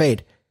high top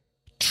fade.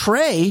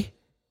 Trey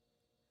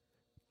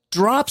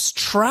drops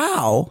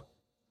trow,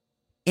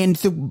 and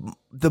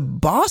the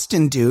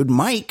Boston dude,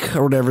 Mike,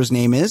 or whatever his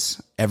name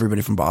is.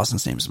 Everybody from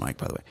Boston's name is Mike,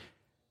 by the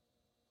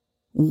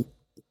way.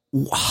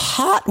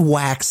 Hot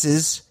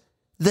waxes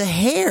the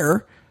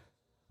hair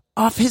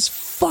off his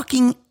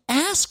fucking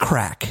ass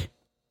crack.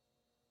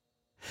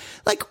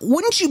 Like,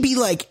 wouldn't you be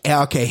like,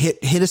 okay,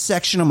 hit a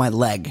section of my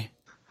leg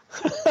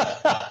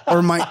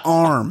or my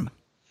arm,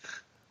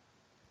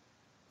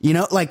 you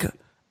know, like,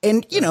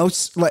 and you know,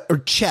 or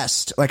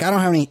chest. Like, I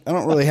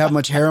don't really have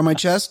much hair on my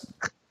chest,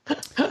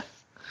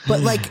 but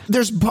like,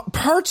 there's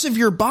parts of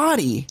your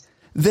body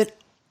that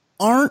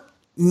aren't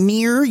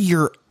near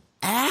your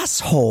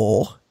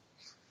asshole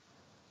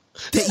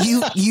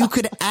that you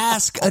could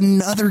ask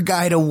another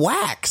guy to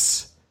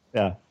wax.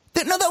 Yeah.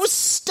 That was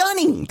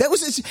stunning. That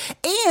was,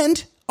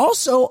 and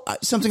also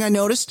something I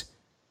noticed,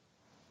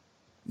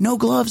 no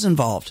gloves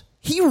involved.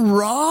 He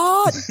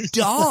raw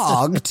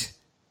dogged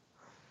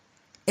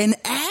an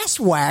ass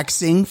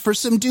waxing for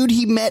some dude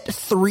he met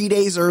 3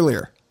 days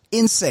earlier.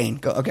 Insane.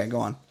 Go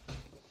on.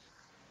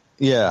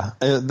 Yeah,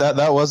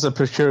 that was a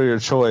peculiar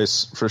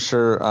choice for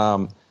sure.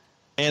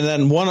 And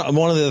then one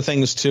of the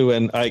things too,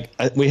 and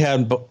we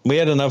had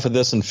enough of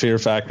this in Fear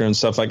Factor and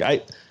stuff. Like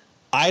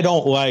I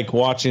don't like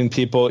watching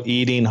people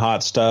eating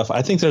hot stuff.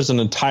 I think there's an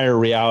entire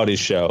reality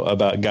show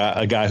about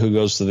a guy who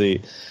goes to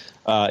the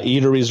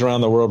eateries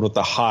around the world with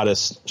the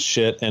hottest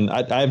shit, and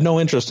I have no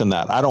interest in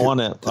that. I don't want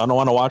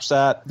to watch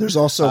that. There's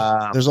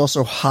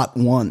also Hot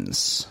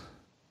Ones.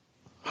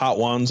 Hot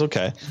Ones,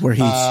 okay. Where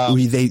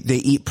they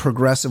eat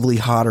progressively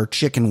hotter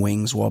chicken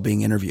wings while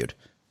being interviewed.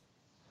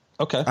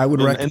 Okay. I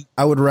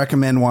would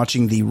recommend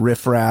watching the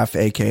Riff Raff,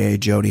 aka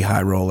Jody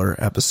High Roller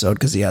episode,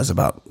 because he has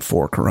about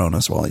 4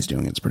 Coronas while he's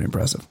doing it. It's pretty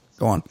impressive.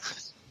 Go on.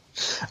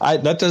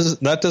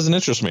 That doesn't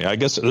interest me. I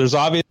guess there's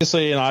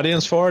obviously an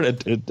audience for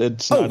it.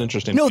 It's not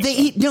interesting. No, they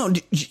eat. No,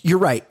 you're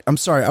right. I'm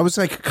sorry. I was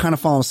like kind of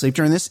falling asleep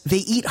during this. They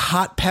eat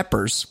hot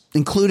peppers,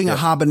 including a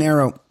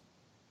habanero.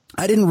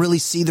 I didn't really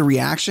see the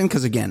reaction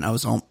because, again, I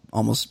was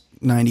almost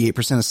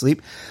 98%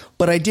 asleep.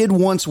 But I did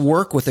once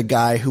work with a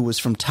guy who was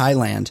from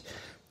Thailand,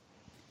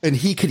 and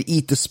he could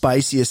eat the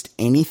spiciest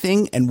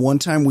anything. And one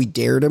time we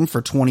dared him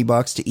for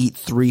 $20 to eat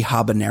 3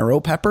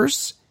 habanero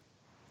peppers.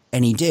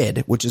 And he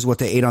did, which is what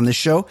they ate on this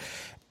show.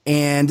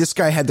 And this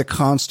guy had the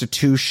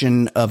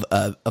constitution of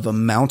a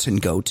mountain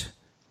goat.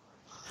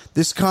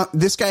 This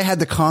guy had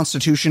the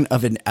constitution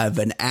of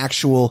an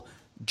actual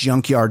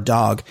junkyard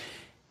dog.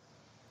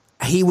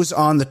 He was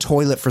on the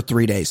toilet for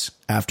 3 days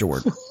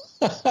afterward.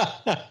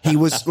 He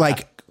was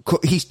like,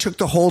 he took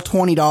the whole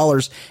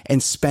 $20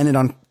 and spent it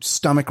on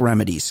stomach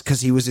remedies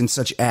because he was in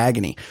such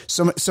agony.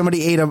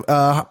 Somebody ate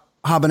a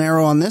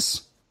habanero on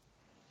this?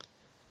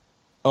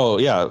 Oh,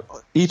 yeah.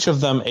 Each of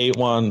them ate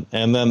one,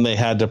 and then they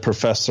had to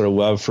profess their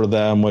love for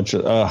them, which,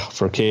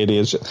 for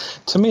Katie,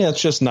 to me,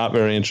 it's just not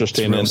very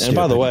interesting. And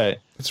by the way,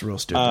 it's real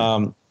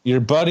stupid. Your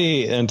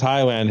buddy in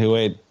Thailand who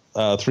ate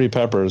 3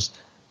 peppers,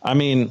 I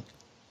mean,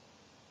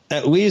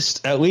 at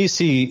least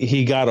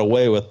he got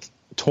away with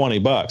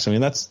 $20. I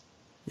mean, that's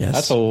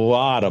a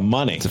lot of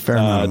money. It's a fair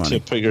amount of money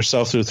to put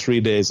yourself through 3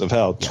 days of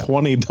hell.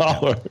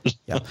 $20.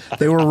 Yeah.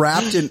 They were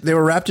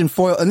wrapped in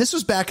foil, and this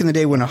was back in the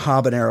day when a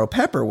habanero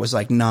pepper was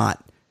like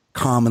not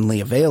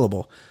commonly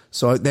available.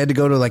 So they had to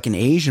go to like an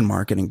Asian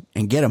market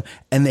and get them,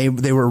 and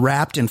they were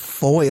wrapped in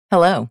foil.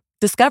 Hello,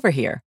 Discover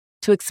here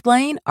to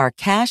explain our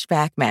cash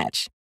back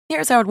match.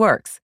 Here's how it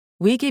works.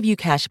 We give you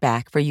cash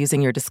back for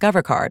using your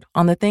Discover card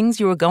on the things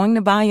you were going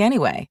to buy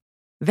anyway.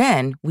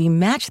 Then we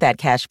match that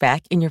cash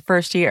back in your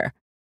first year.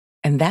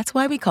 And that's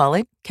why we call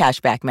it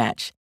Cashback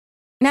Match.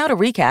 Now to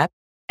recap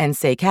and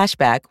say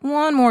cashback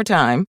one more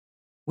time.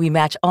 We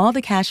match all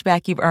the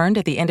cashback you've earned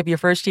at the end of your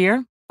first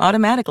year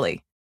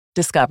automatically.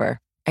 Discover.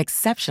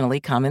 Exceptionally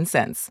common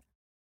sense.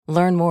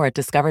 Learn more at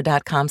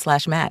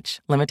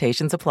discover.com/match.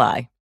 Limitations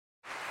apply.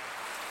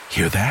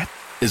 Hear that?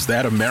 Is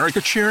that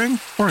America cheering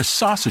or a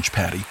sausage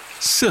patty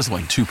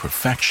sizzling to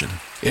perfection?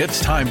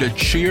 It's time to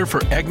cheer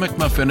for Egg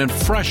McMuffin and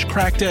fresh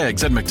cracked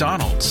eggs at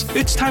McDonald's.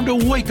 It's time to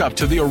wake up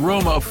to the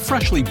aroma of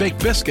freshly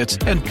baked biscuits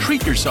and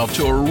treat yourself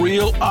to a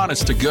real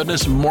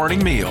honest-to-goodness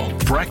morning meal.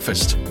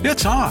 Breakfast.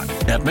 It's on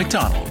at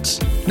McDonald's.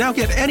 Now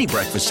get any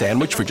breakfast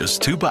sandwich for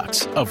just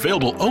 $2.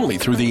 Available only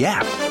through the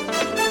app.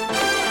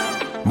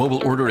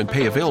 Mobile order and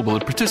pay available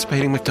at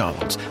participating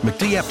McDonald's.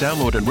 McD app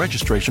download and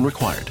registration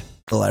required.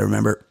 I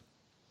remember.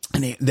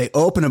 And they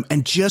open them,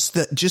 and just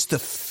the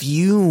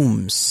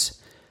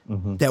fumes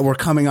that were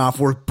coming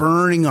off were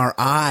burning our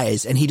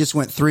eyes. And he just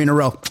went 3 in a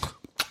row,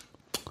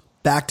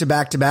 back to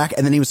back to back.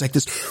 And then he was like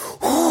this,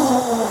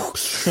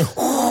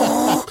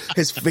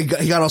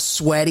 he got all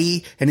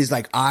sweaty, and his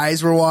like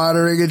eyes were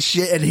watering and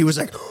shit. And he was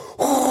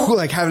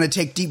like having to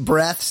take deep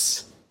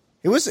breaths.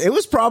 It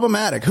was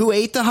problematic. Who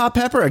ate the hot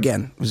pepper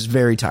again? Was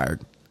very tired.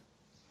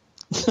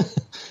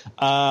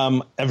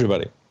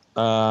 Everybody.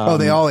 They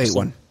all ate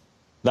one.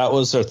 That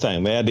was their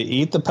thing. They had to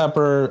eat the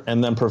pepper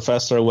and then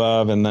profess their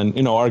love. And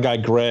then, our guy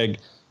Greg,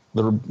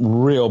 the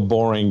real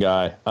boring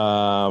guy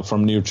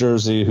from New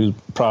Jersey, who's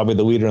probably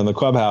the leader in the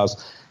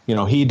clubhouse,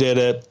 he did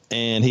it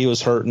and he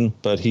was hurting,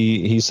 but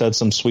he said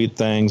some sweet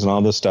things and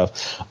all this stuff.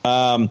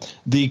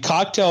 The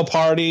cocktail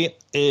party,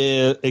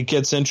 it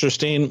gets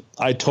interesting.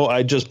 I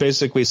just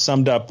basically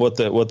summed up what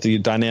the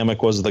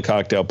dynamic was of the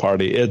cocktail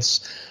party.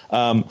 It's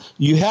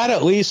you had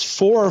at least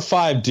 4 or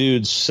 5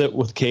 dudes sit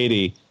with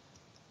Katie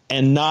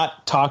and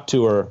not talk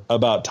to her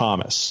about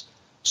Thomas.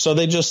 So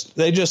they just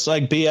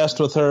like BS'd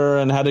with her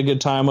and had a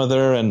good time with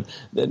her, and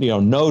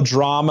no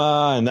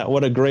drama, and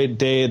what a great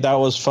day. That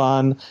was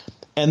fun.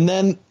 And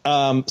then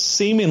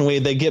seemingly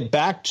they get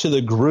back to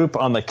the group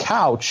on the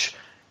couch,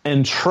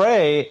 and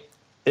Trey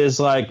is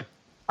like,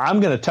 I'm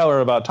going to tell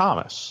her about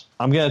Thomas.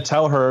 I'm going to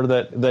tell her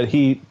that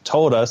he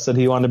told us that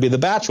he wanted to be the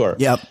Bachelor.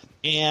 Yep.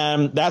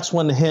 And that's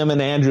when him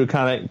and Andrew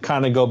kind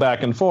of go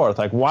back and forth.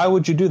 Like, why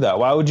would you do that?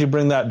 Why would you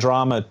bring that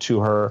drama to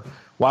her?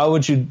 Why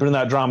would you bring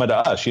that drama to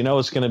us? You know,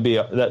 it's going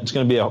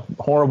to be a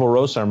horrible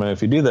roast ceremony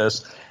if you do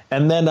this.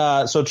 And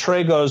then so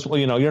Trey goes, well,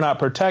 you know, you're not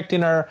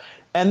protecting her.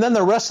 And then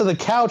the rest of the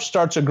couch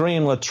starts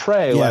agreeing with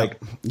Trey.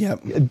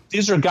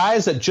 These are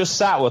guys that just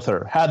sat with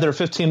her, had their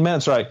 15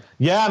 minutes. Like,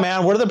 yeah,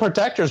 man, we're the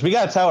protectors. We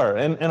got to tell her.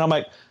 And I'm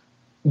like,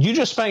 you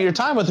just spent your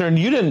time with her and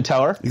you didn't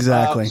tell her.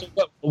 Exactly.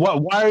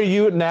 Why are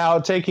you now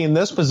taking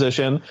this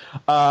position?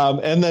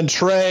 And then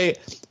Trey,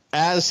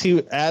 as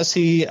he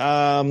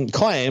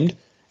claimed,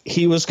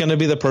 he was going to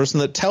be the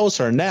person that tells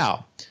her.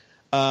 Now,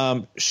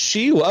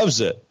 she loves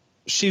it.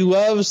 She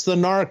loves the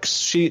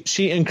narcs.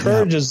 She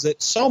encourages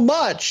it so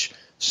much.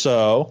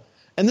 So,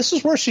 and this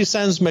is where she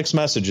sends mixed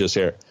messages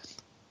here.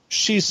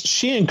 She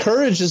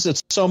encourages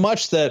it so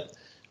much that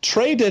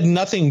Trey did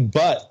nothing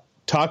but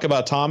talk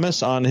about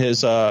Thomas on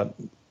his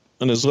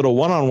little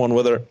one-on-one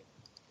with her,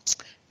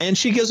 and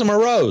she gives him a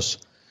rose.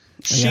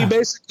 She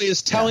basically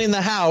is telling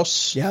the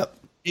house,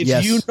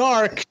 if you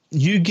narc,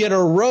 you get a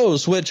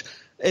rose, which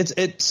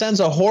it sends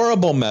a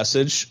horrible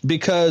message,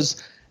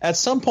 because at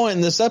some point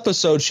in this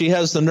episode, she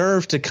has the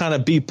nerve to kind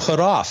of be put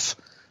off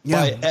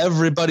by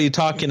everybody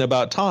talking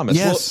about Thomas.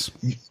 Yes.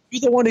 Well,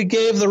 you're the one who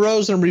gave the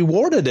rose and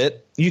rewarded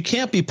it. You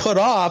can't be put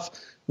off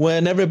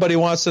when everybody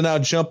wants to now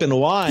jump in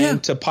line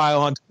to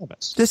pile on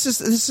Thomas. This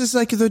is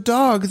like the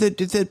dog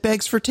that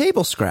begs for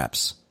table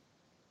scraps.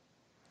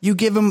 You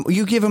give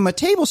him a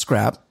table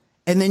scrap,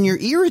 and then you're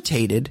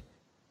irritated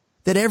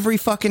that every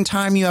fucking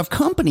time you have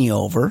company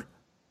over,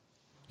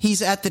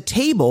 he's at the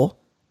table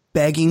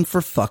begging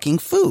for fucking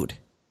food.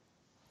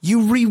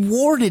 You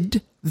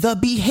rewarded the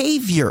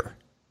behavior.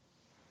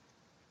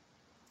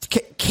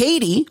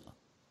 Katie,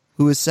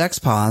 who is sex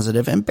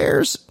positive and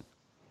bears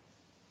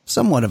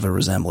somewhat of a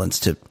resemblance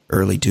to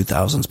early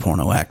 2000s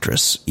porno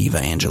actress Eva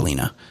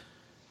Angelina.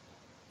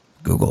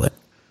 Google it.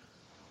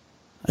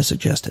 I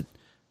suggested.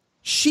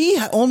 She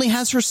only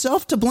has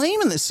herself to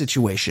blame in this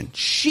situation.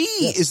 She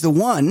is the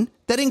one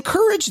that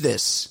encouraged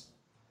this.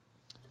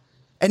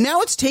 And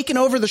now it's taken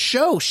over the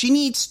show. She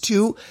needs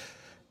to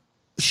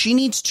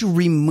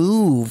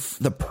remove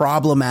the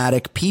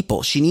problematic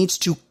people. She needs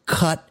to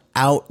cut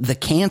out the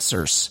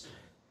cancers.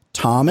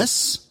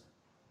 Thomas,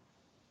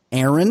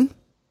 Aaron.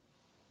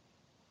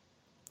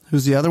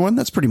 Who's the other one?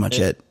 That's pretty much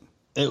it.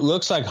 It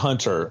looks like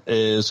Hunter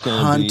is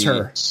going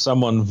to be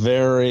someone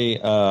very,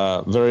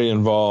 very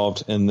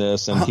involved in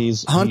this. And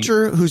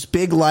Hunter, whose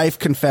big life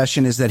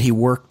confession is that he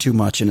worked too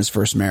much in his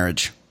first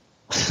marriage.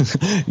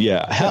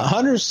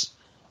 Hunter's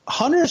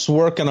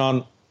working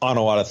on a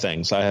lot of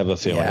things. I have a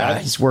feeling. Yeah,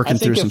 he's working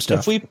through some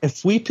stuff.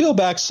 If we peel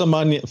back some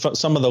of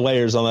the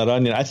layers on that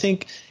onion, I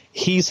think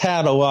he's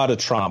had a lot of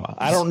trauma.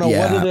 I don't know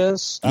what it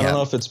is. I don't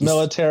know if it's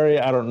military.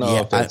 I don't know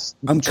if it's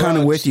I'm kind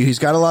of with you. He's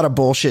got a lot of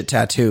bullshit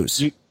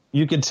tattoos.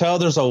 You can tell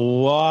there's a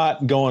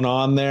lot going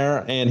on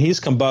there, and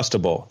he's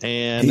combustible.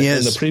 And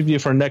in the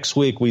preview for next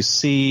week, we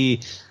see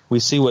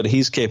what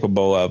he's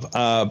capable of.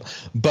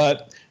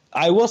 But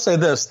I will say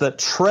this, that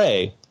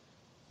Trey,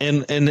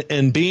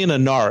 in being a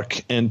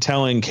narc and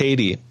telling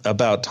Katie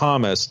about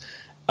Thomas,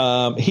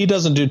 he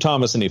doesn't do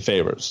Thomas any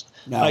favors.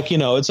 No. Like,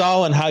 it's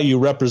all in how you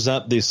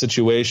represent these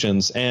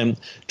situations. And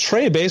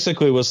Trey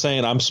basically was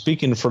saying, I'm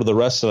speaking for the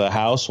rest of the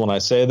house when I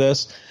say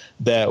this,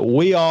 that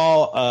we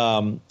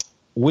all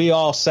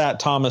sat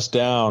Thomas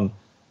down,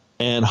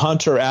 and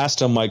Hunter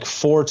asked him like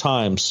 4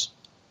 times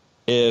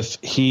if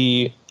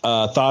he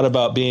thought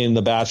about being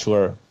the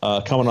Bachelor,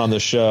 coming on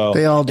the show.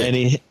 They all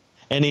did.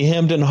 And he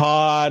hemmed and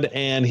hawed,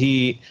 and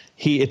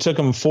it took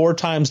him 4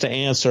 times to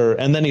answer.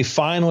 And then he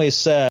finally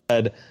said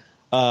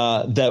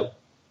that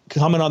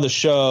coming on the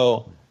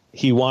show,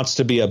 he wants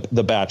to be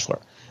the Bachelor,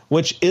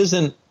 which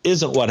isn't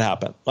what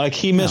happened. Like,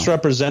 he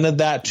misrepresented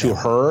that to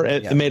her.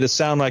 It made it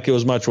sound like it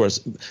was much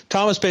worse.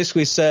 Thomas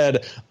basically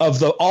said,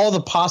 of all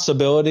the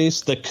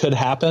possibilities that could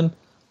happen,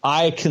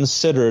 I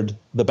considered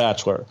the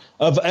Bachelor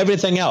of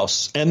everything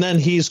else. And then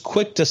he's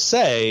quick to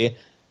say,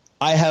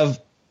 I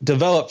have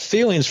developed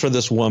feelings for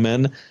this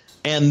woman,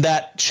 and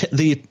that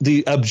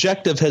the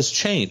objective has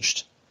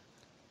changed.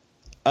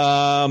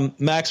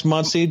 Max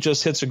Muncy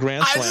just hits a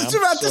grand slam. I was just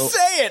about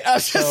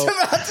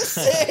to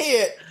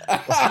say it.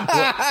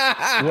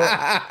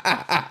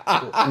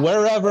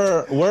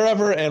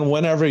 Wherever and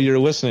whenever you're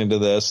listening to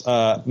this,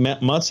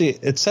 Muncy,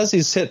 it says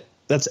he's hit,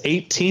 that's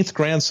 18th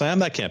grand slam.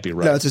 That can't be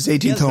right. No, it's his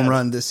 18th home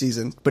run this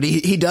season. But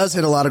he does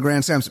hit a lot of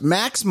grand slams.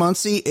 Max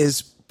Muncy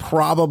is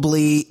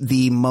probably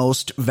the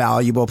most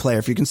valuable player.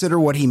 If you consider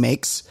what he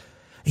makes,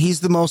 he's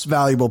the most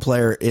valuable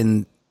player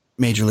in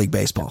Major League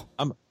Baseball.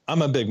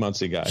 I'm a big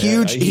Muncy guy.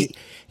 Huge.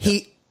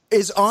 He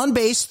is on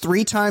base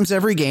 3 times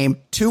every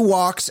game, 2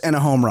 walks and a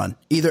home run.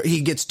 Either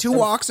he gets 2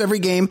 walks every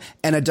game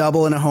and a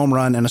double and a home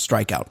run and a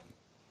strikeout.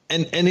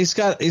 And he's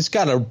got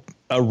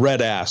a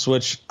red ass,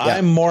 which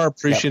I'm more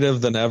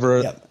appreciative than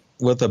ever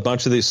with a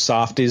bunch of these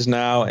softies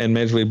now in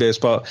Major League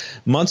Baseball.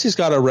 Muncy's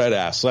got a red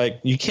ass. Like,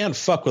 you can't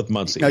fuck with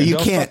Muncy. No, you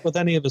don't can't fuck with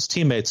any of his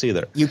teammates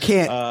either. You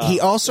can't. He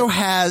also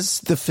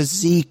has the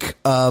physique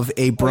of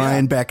a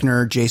Brian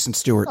Beckner, Jason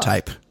Stewart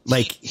type.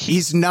 Like,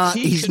 he's not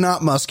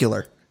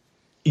muscular.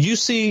 You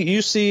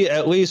see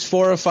at least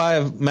 4 or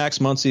 5 Max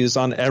Muncy's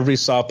on every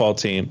softball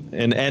team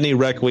in any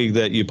rec league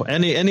that you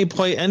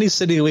play, any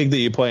city league that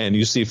you play in.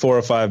 You see 4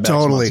 or 5 Max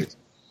Muncy's.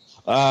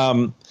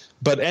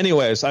 But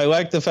anyways, I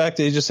like the fact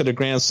that he just hit a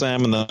grand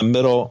slam in the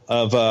middle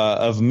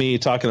of me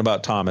talking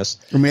about Thomas.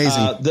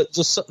 Amazing.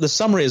 The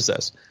summary is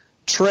this.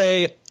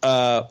 Trey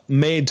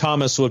made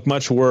Thomas look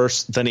much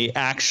worse than he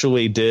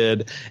actually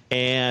did,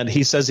 and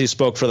he says he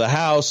spoke for the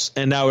house,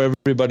 and now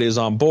everybody is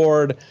on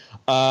board.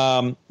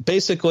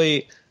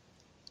 Basically,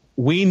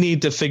 we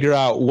need to figure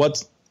out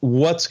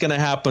what's going to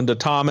happen to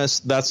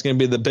Thomas. That's going to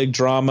be the big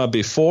drama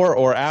before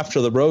or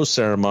after the rose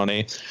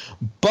ceremony.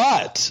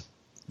 But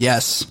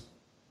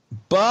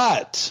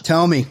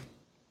tell me,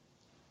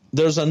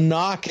 there's a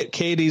knock at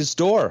Katie's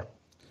door.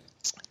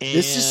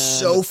 This is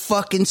so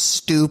fucking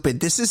stupid.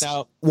 This is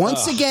now,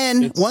 once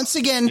again,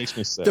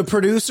 the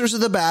producers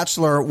of The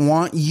Bachelor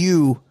want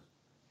you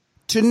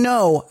to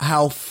know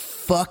how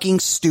fucking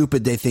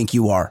stupid they think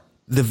you are,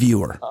 the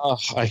viewer. Oh,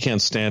 I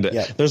can't stand it.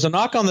 Yeah. There's a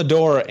knock on the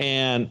door,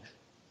 and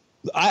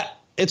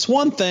it's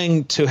one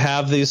thing to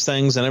have these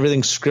things and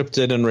everything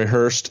scripted and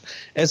rehearsed.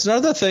 It's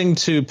another thing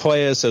to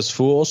play us as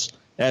fools,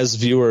 as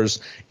viewers.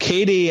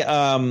 Katie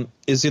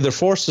is either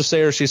forced to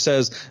say, or she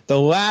says, the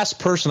last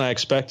person I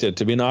expected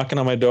to be knocking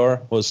on my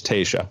door was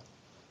Tayshia.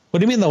 What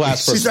do you mean the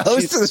last person? She's the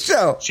host of the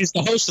show. She's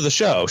the host of the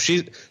show.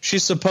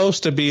 She's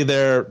supposed to be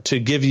there to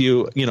give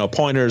you,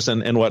 pointers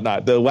and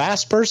whatnot. The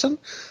last person?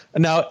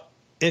 Now,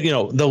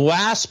 the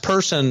last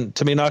person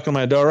to be knocking on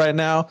my door right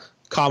now,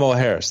 Kamala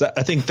Harris.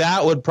 I think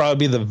that would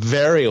probably be the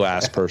very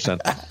last person.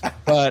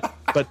 But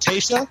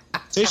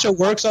Tayshia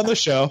works on the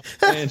show,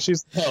 and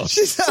she's the host.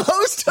 She's the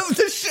host of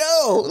the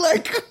show.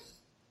 Like,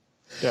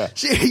 yeah,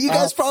 you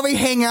guys probably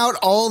hang out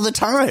all the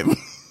time.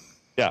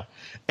 Yeah,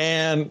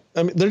 and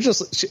I mean,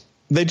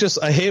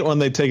 I hate when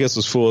they take us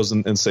as fools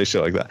and say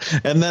shit like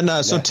that. And then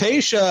so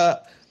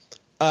Tayshia,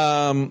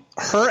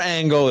 her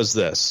angle is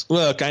this: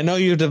 look, I know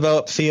you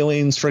develop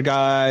feelings for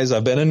guys.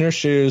 I've been in your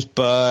shoes,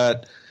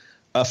 but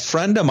a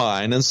friend of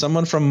mine and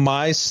someone from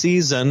my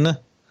season,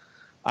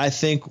 I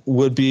think,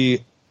 would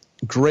be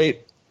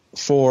great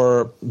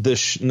for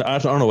this. I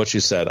don't know what she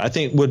said. I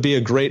think would be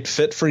a great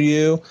fit for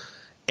you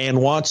and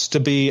wants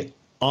to be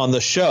on the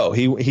show.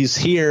 He's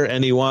here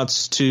and he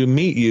wants to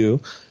meet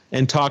you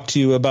and talk to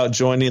you about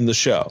joining the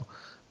show.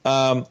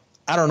 I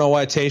don't know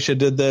why Tayshia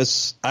did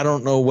this. I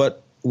don't know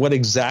what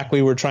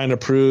exactly we're trying to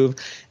prove.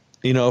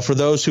 For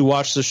those who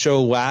watched the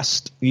show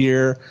last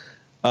year,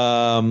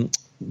 the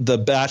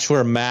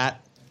Bachelor Matt,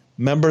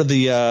 remember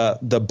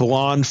the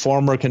blonde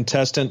former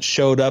contestant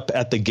showed up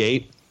at the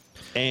gate,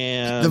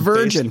 and the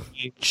virgin.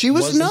 She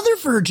was another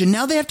virgin.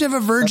 Now they have to have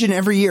a virgin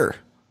every year.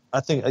 I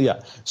think,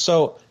 yeah.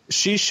 So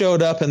she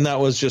showed up, and that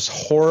was just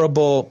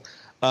horrible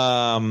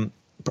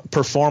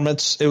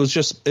performance. It was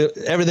just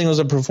everything was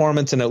a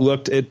performance, and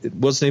it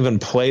wasn't even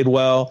played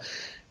well.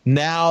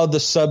 Now the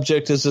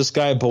subject is this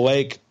guy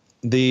Blake,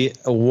 the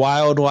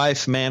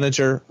wildlife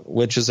manager,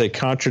 which is a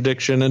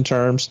contradiction in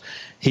terms.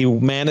 He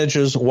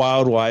manages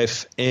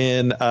wildlife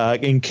in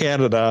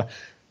Canada.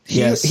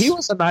 He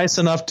was a nice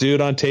enough dude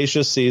on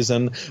Tayshia's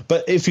season.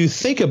 But if you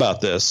think about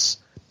this,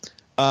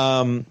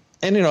 and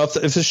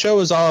if the show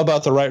is all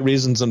about the right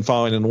reasons and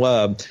falling in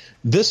love,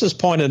 this is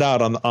pointed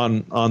out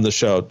on the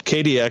show.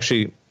 Katie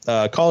actually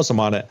calls him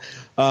on it.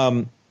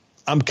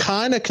 I'm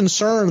kind of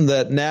concerned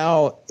that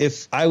now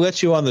if I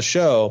let you on the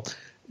show,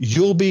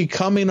 you'll be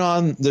coming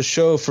on the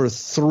show for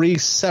 3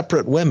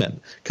 separate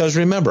women. Because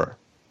remember,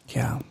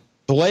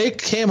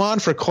 Blake came on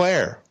for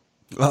Claire.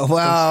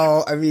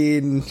 Well, I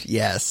mean,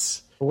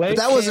 yes. But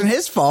that wasn't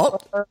his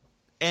fault.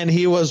 And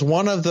he was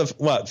one of the,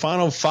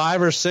 final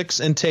 5 or 6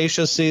 in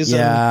Tayshia's season.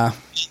 Yeah.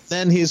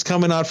 Then he's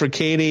coming on for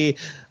Katie.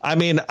 I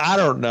mean, I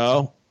don't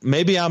know.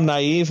 Maybe I'm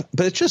naive,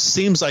 but it just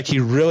seems like he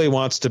really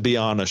wants to be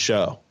on a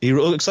show.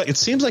 It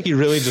seems like he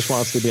really just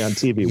wants to be on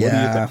TV. What do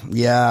you think?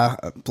 Yeah.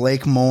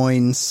 Blake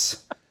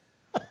Moynes.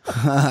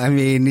 I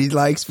mean, he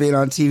likes being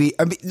on TV.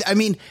 I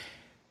mean,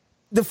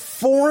 the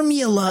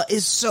formula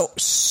is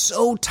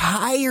so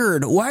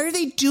tired. Why are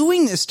they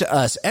doing this to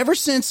us? Ever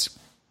since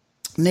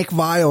Nick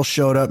Viall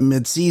showed up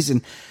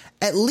mid-season,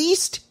 at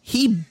least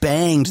he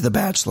banged the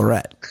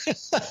Bachelorette.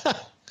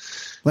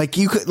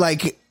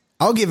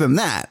 I'll give him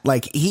that.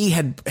 Like, he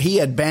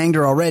had banged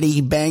her already.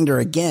 He banged her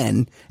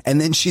again. And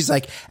then she's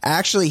like,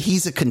 actually,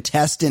 he's a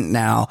contestant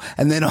now.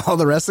 And then all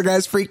the rest of the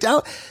guys freaked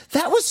out.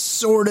 That was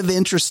sort of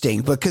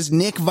interesting because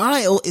Nick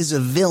Viall is a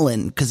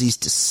villain because he's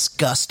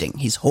disgusting.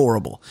 He's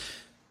horrible.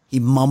 He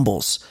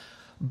mumbles.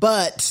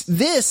 But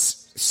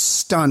this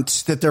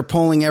stunt that they're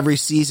pulling every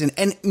season,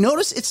 and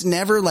notice it's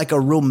never like a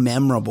real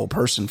memorable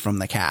person from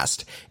the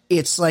cast.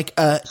 It's like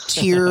a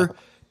tier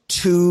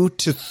 2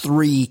 to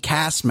 3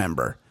 cast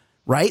member.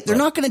 Right? They're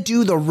not going to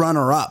do the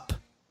runner-up.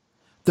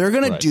 They're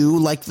going to do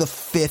like the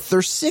 5th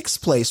or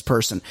 6th place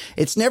person.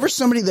 It's never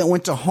somebody that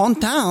went to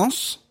Haunted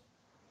House.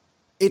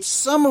 It's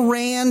some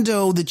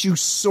rando that you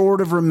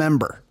sort of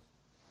remember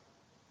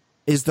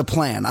is the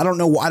plan. I don't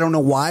know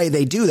why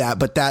they do that,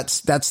 but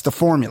that's the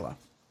formula.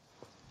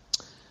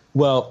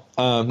 Well,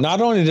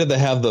 not only did they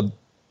have the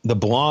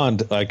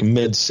blonde like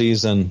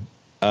mid-season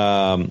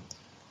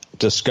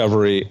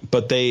discovery,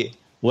 but they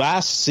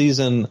last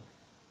season,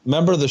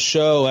 remember the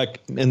show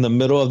like in the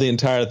middle of the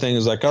entire thing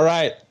is like, all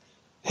right,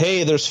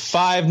 hey, there's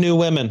 5 new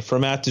women for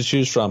Matt to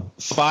choose from.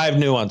 5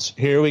 new ones.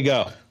 Here we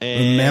go.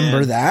 And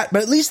remember that?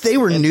 But at least they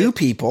were new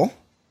people.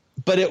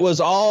 But it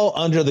was all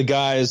under the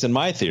guise, in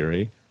my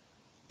theory,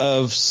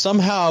 of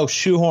somehow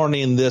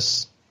shoehorning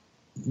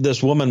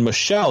this woman,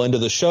 Michelle, into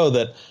the show.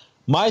 That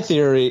my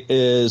theory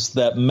is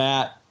that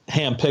Matt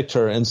handpicked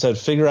her and said,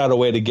 figure out a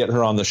way to get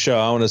her on the show.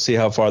 I want to see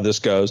how far this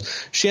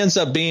goes. She ends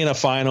up being a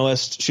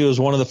finalist. She was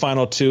one of the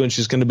final 2, and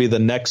she's going to be the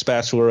next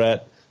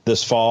Bachelorette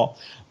this fall.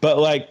 But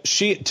like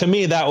to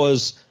me, that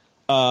was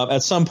at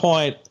some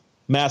point,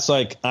 Matt's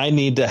like, I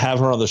need to have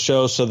her on the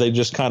show. So they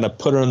just kind of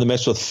put her in the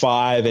mix with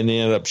 5 and he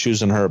ended up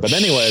choosing her. But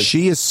anyways,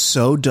 she is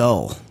so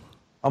dull.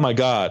 Oh my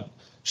God.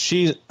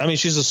 She's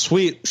a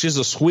sweet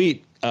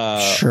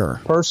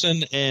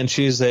person. And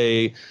she's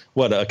a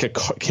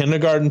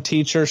kindergarten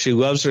teacher. She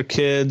loves her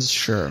kids.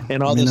 Sure.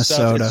 And all this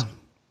stuff. It's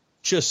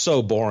just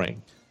so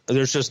boring.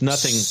 There's just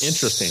nothing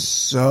interesting.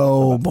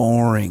 So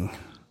boring.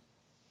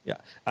 Yeah.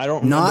 I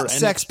don't remember. Not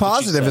sex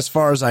positive as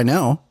far as I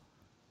know.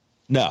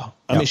 No.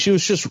 I mean, she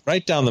was just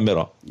right down the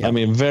middle. Yep. I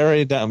mean,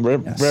 very in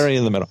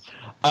the middle.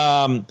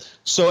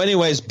 So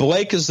anyways,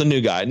 Blake is the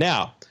new guy.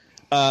 Now,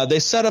 they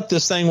set up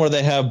this thing where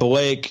they have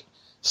Blake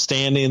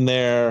standing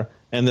there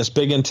and this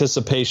big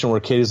anticipation where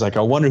Katie's like,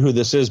 I wonder who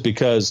this is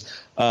because,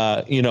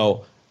 they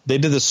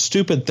did this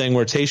stupid thing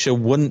where Tayshia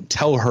wouldn't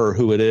tell her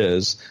who it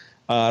is.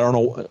 I don't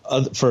know,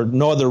 for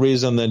no other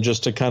reason than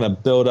just to kind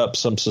of build up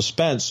some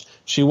suspense.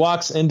 She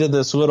walks into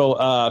this little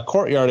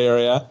courtyard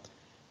area,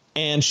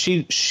 and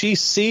she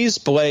sees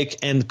Blake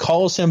and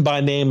calls him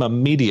by name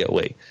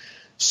immediately.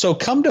 So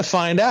come to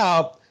find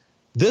out,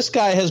 this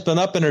guy has been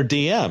up in her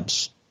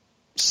DMs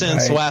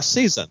since last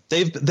season.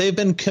 They've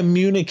been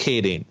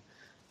communicating.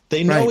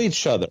 They know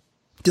each other.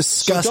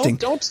 Disgusting.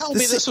 So don't tell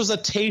me this was a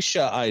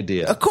Tayshia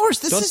idea. Of course,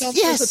 this is a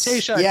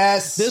Tayshia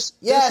idea. This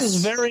is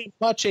very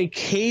much a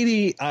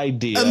Katie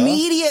idea.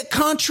 Immediate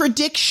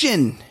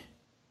contradiction.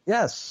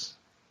 Yes.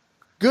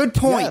 Good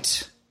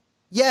point.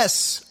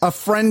 Yes, a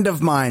friend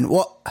of mine.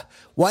 Well,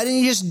 why didn't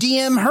you just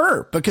DM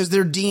her? Because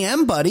they're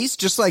DM buddies,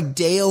 just like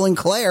Dale and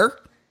Claire.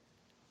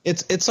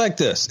 It's like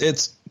this.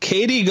 It's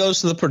Katie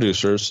goes to the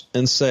producers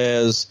and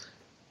says,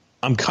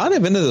 I'm kind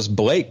of into this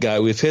Blake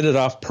guy. We've hit it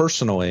off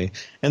personally.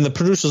 And the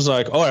producer's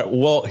like, all right,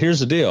 well, here's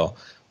the deal.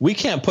 We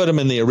can't put him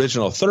in the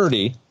original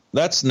 30.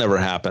 That's never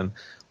happened.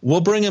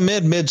 We'll bring him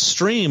in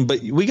midstream,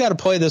 but we got to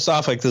play this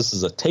off like this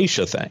is a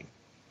Tayshia thing.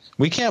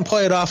 We can't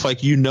play it off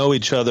like you know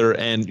each other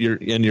and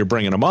you're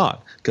bringing him on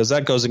because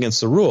that goes against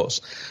the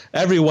rules.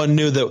 Everyone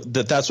knew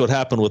that's what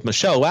happened with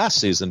Michelle last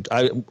season.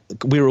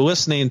 We were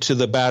listening to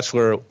the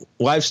Bachelor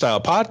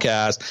Lifestyle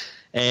podcast,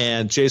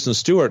 and Jason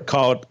Stewart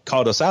called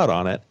us out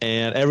on it,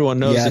 and everyone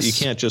knows that you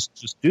can't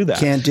just do that.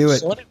 Can't do it.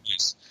 So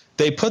anyways,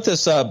 they put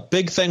this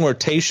big thing where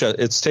it's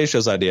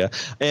Tayshia's idea,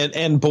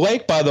 and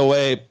Blake, by the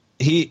way,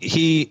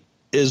 he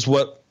is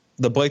what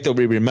the Blake that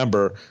we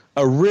remember,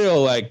 a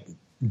real like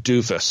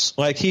doofus.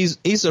 Like he's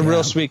a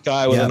real sweet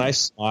guy with a nice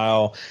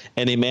smile,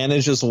 and he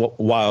manages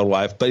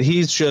wildlife, but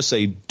he's just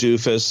a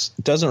doofus.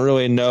 Doesn't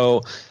really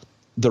know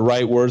the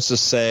right words to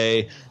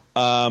say.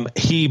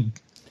 He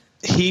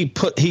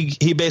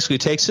basically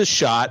takes his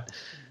shot,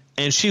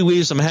 and she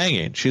leaves him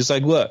hanging. She's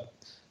like, look,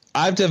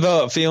 I've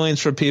developed feelings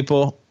for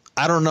people.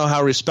 I don't know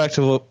how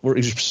respectful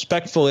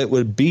it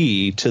would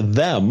be to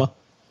them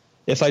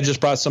if I just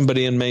brought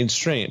somebody in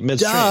midstream.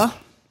 Duh.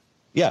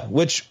 Yeah,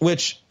 which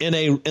in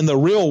the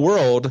real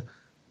world,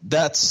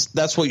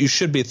 that's what you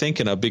should be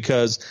thinking of,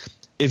 because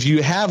if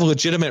you have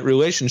legitimate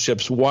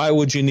relationships, why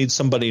would you need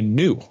somebody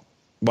new?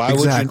 Why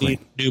would you need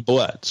new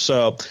blood?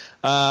 So,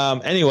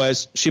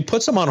 anyways, she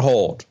puts him on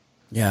hold.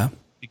 Yeah.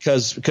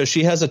 Because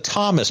she has a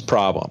Thomas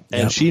problem,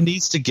 and she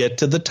needs to get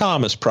to the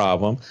Thomas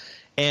problem.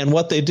 And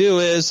what they do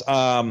is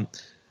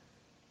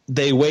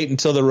they wait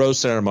until the rose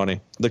ceremony,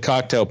 the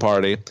cocktail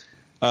party.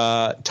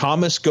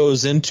 Thomas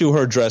goes into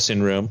her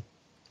dressing room.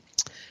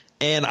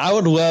 And I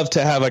would love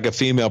to have like a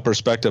female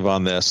perspective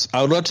on this.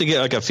 I would love to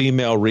get like a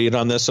female read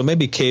on this. So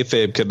maybe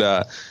Kayfabe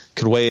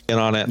could weigh in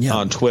on it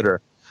on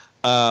Twitter.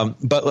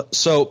 But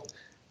so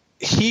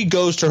he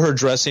goes to her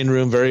dressing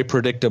room very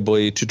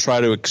predictably to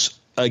try to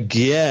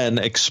again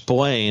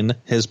explain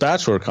his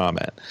Bachelor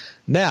comment.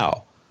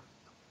 Now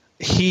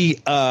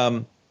he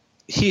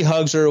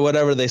hugs her or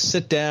whatever. They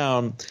sit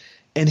down,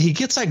 and he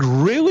gets like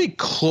really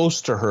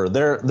close to her.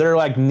 They're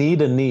like knee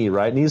to knee,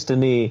 right? Knees to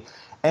knee.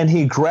 And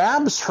he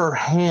grabs her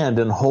hand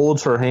and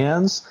holds her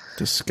hands.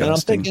 Disgusting. And I'm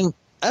thinking,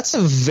 that's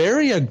a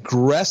very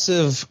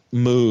aggressive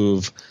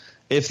move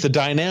if the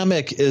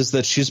dynamic is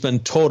that she's been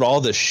told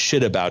all this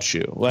shit about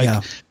you.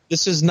 Like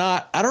this is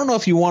not, I don't know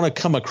if you want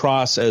to come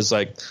across as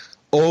like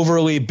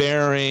overly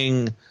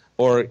bearing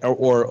or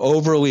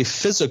overly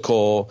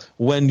physical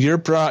when you're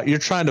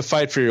trying to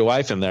fight for your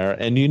life in there,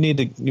 and you need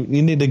to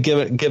give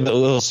it a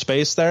little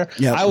space there.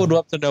 Yep. I would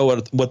love to know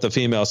what the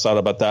females thought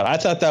about that. I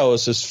thought that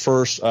was his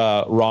first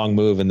wrong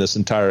move in this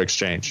entire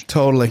exchange.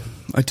 Totally.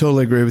 I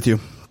totally agree with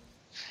you.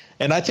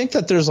 And I think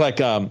that there's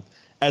like,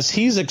 as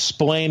he's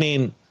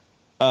explaining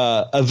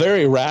a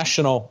very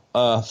rational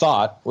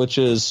thought, which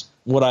is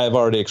what I have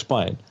already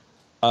explained,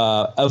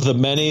 of the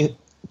many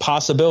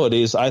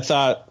possibilities, I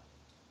thought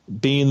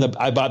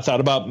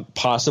about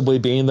possibly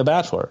being the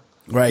Bachelor.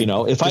 Right. You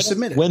know, if I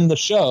win the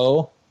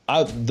show,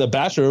 the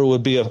Bachelor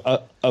would be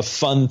a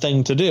fun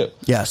thing to do.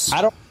 Yes.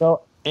 I don't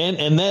know.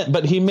 And then,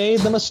 but he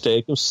made the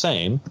mistake of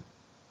saying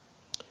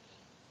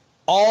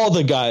all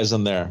the guys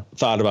in there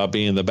thought about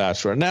being the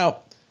Bachelor. Now,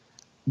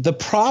 the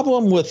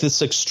problem with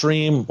this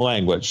extreme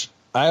language,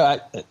 I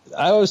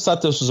always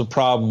thought this was a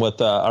problem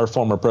with our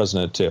former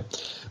president too.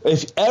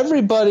 If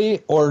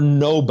everybody or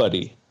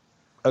nobody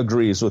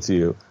agrees with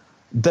you,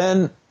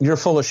 then you're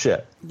full of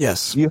shit.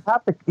 Yes. You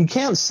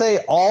can't say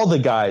all the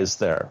guys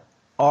there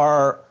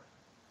are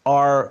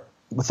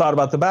thought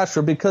about the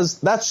Bachelor, because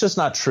that's just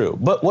not true.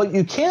 But what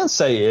you can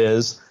say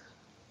is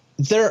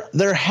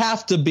there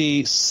have to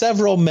be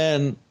several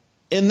men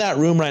in that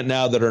room right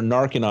now that are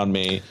narking on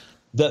me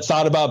that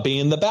thought about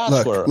being the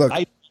Bachelor. Look,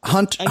 I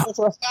know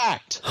for a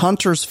fact.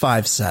 Hunter's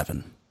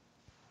 5'7".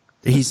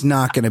 He's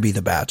not going to be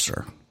the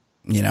Bachelor.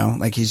 You know,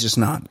 like he's just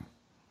not.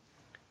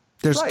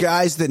 There's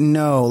guys that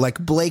know, like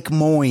Blake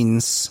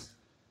Moynes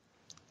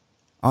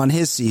on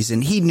his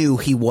season, he knew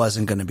he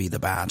wasn't going to be the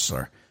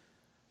Bachelor.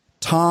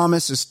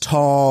 Thomas is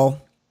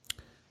tall,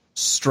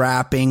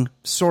 strapping,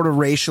 sort of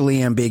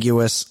racially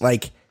ambiguous.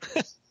 Like,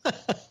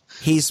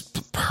 he's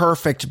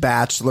perfect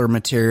Bachelor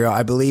material.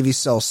 I believe he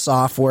sells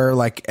software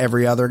like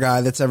every other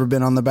guy that's ever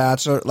been on The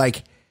Bachelor.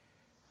 Like,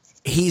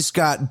 he's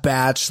got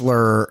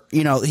Bachelor,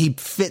 you know, he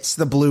fits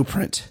the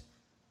blueprint.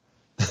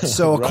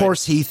 So, of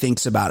course, he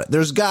thinks about it.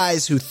 There's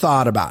guys who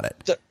thought about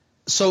it.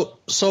 So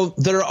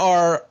there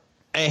are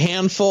a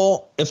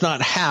handful, if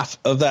not half,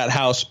 of that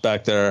house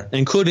back there,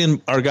 including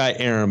our guy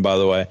Aaron, by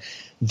the way,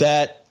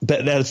 that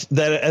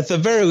at the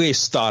very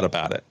least thought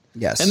about it.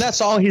 Yes. And that's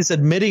all he's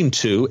admitting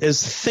to,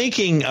 is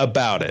thinking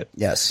about it.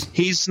 Yes.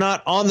 He's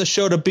not on the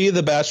show to be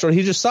the Bachelor.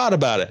 He just thought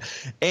about it.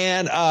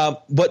 And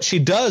what she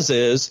does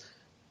is,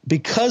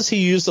 because he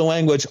used the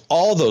language,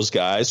 all those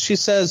guys, she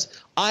says,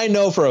 I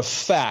know for a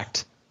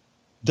fact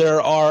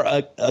there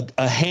are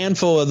a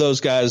handful of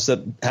those guys that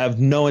have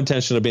no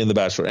intention of being the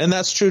Bachelor. And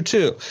that's true,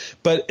 too.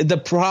 But the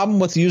problem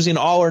with using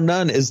all or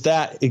none is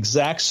that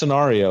exact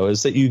scenario,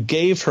 is that you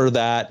gave her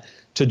that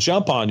to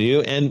jump on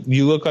you, and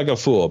you look like a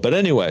fool. But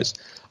anyways,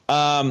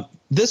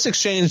 this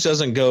exchange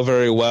doesn't go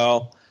very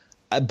well.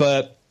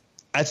 But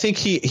I think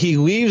he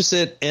leaves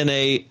it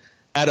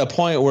at a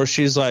point where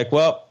she's like,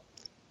 well,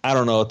 I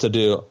don't know what to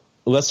do.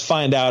 Let's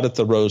find out at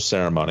the rose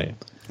ceremony.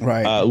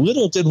 Right.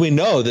 Little did we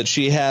know that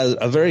she has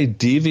a very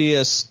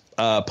devious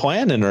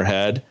plan in her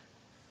head,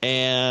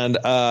 and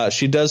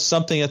she does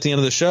something at the end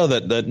of the show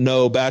that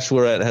no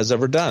Bachelorette has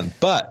ever done.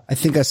 But I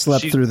think I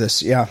slept through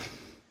this. Yeah.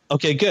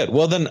 Okay, good.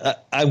 Well, then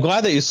I'm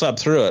glad that you slept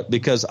through it,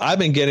 because I've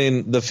been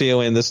getting the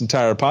feeling this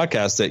entire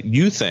podcast that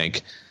you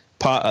think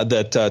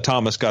that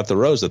Thomas got the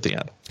rose at the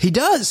end. He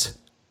does.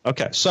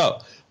 Okay,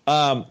 so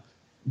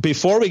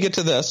before we get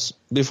to this,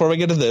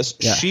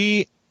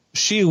 yeah.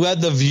 She led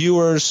the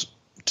viewers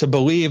to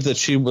believe that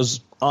she was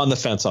on the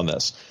fence on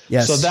this.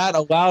 Yes. So that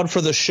allowed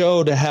for the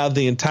show to have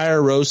the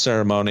entire rose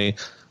ceremony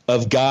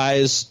of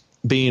guys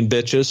being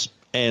bitches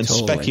and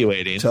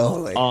speculating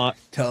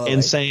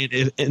and saying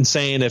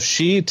if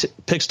she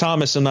picks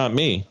Thomas and not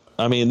me,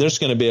 I mean, there's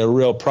going to be a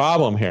real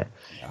problem here.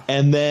 Yeah.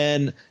 And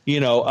then,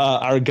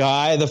 our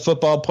guy, the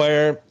football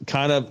player,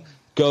 kind of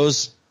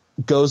goes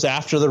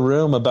after the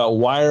room about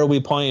why are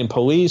we playing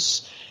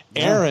police.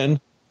 Yeah.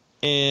 Aaron,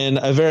 in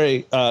a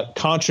very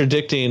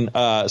contradicting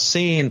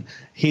scene,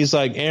 he's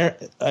like,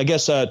 I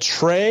guess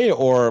Trey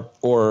or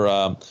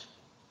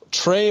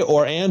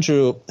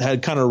Andrew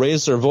had kind of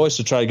raised their voice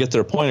to try to get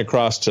their point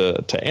across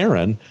to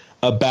Aaron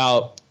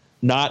about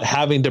not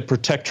having to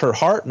protect her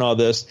heart and all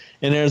this.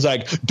 And Aaron's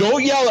like,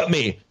 don't yell at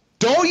me.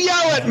 Don't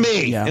yell at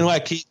me. Yeah. And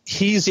like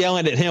he's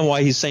yelling at him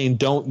while he's saying,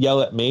 don't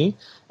yell at me.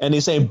 And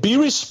he's saying, be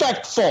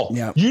respectful.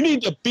 Yeah. You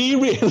need to be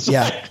respectful.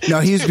 Yeah. No,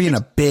 he's being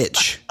a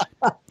bitch.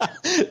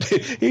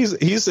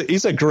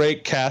 He's a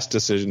great cast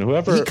decision.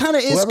 Whoever he kind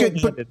of is good,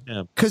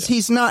 because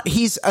he's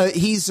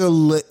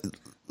a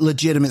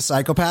legitimate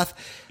psychopath.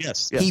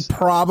 Yes. He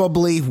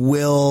probably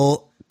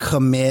will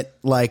commit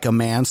like a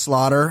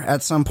manslaughter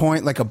at some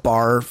point, like a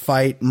bar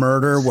fight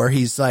murder where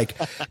he's like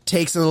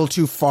takes it a little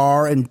too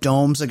far and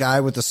domes a guy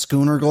with a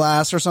schooner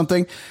glass or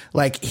something.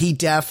 Like he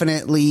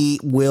definitely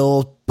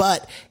will,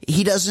 but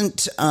he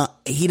doesn't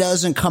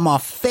come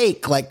off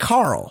fake like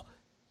Carl.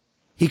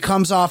 He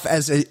comes off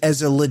as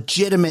a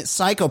legitimate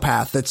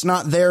psychopath that's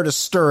not there to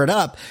stir it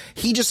up.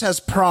 He just has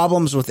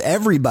problems with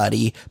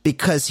everybody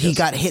because he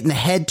got hit in the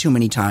head too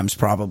many times,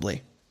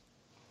 probably.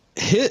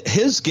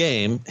 his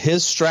game,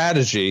 his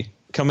strategy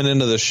coming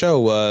into the show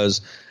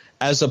was,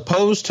 as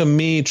opposed to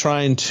me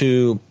trying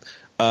to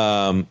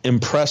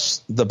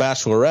impress the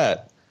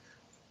Bachelorette,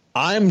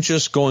 I'm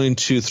just going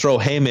to throw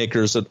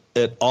haymakers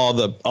at all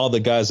the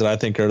guys that I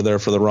think are there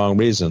for the wrong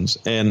reasons.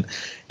 And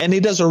he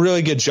does a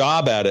really good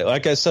job at it.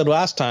 Like I said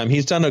last time,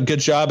 he's done a good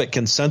job at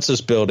consensus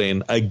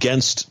building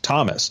against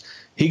Thomas.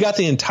 He got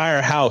the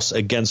entire house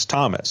against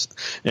Thomas.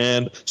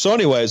 And so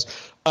anyways,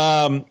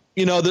 so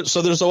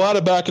there's a lot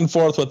of back and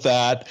forth with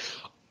that.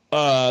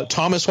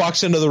 Thomas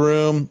walks into the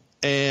room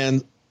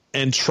and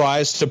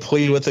tries to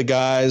plead with the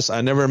guys.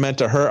 I never meant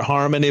to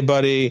harm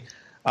anybody.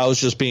 I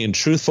was just being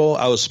truthful.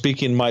 I was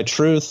speaking my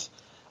truth.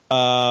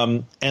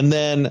 And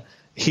then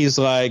he's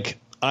like,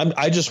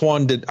 I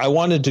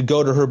wanted to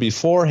go to her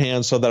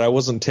beforehand so that I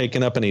wasn't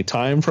taking up any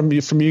time from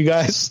you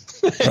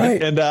guys.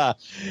 Right.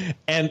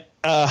 and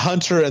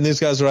Hunter and these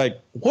guys are like,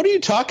 what are you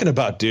talking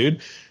about,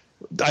 dude?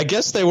 I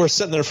guess they were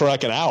sitting there for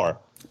like an hour.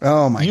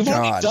 Oh my God. You've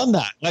already done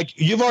that. Like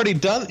you've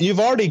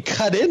already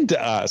cut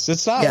into us.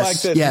 It's not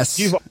like that. Yes.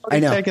 You've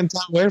already taken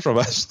time away from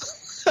us.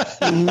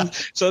 Mm-hmm.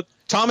 So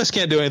Thomas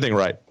can't do anything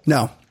right.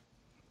 No,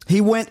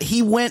 he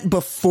went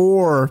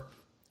before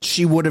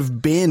she would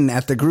have been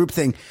at the group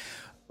thing.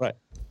 Right.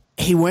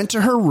 He went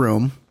to her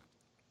room,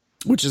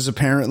 which is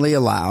apparently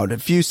allowed. A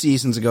few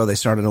seasons ago, they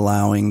started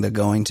allowing the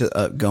going to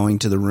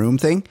the room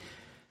thing.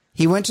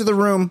 He went to the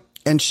room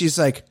and she's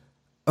like,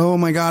 "Oh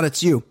my God,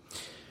 it's you."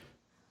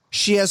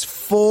 She has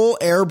full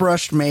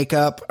airbrushed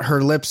makeup.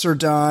 Her lips are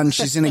done.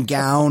 She's in a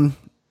gown.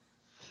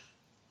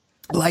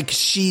 Like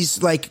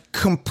she's like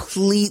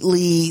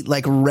completely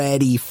like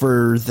ready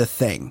for the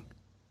thing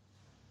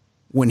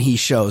when he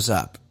shows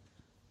up.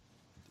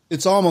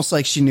 It's almost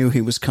like she knew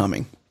he was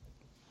coming.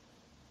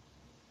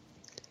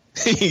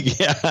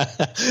 Yeah.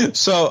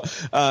 So,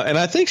 and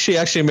I think she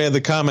actually made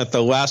the comment,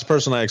 the last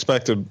person I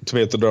expected to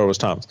be at the door was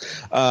Thomas.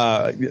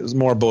 It was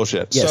more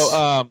bullshit.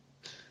 Yes.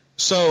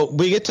 So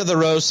we get to the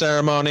rose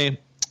ceremony,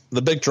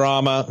 the big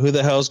drama, who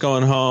the hell's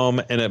going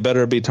home, and it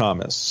better be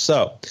Thomas.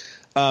 So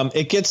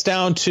it gets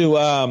down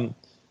to,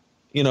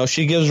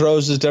 she gives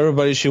roses to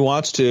everybody she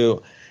wants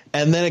to,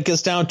 and then it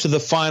gets down to the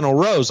final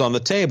rose on the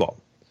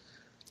table.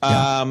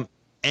 Yeah.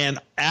 And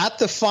at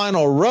the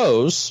final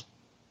rose,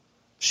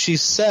 she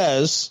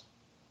says,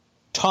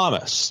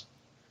 Thomas.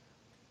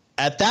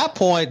 At that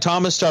point,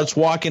 Thomas starts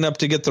walking up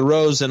to get the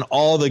rose, and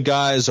all the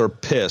guys are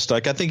pissed.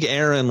 Like, I think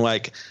Aaron,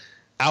 like,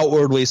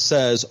 outwardly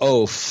says,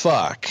 "Oh,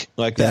 fuck,"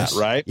 like that,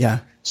 right? Yeah.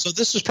 So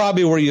this is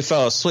probably where you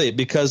fell asleep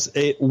because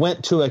it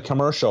went to a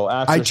commercial.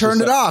 After I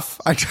turned it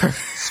off. I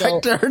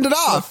turned it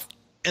off.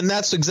 And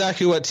that's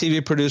exactly what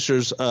TV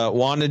producers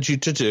wanted you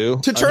to do.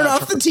 To turn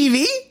off the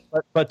TV?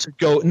 But to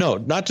go, no,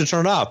 not to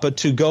turn it off, but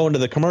to go into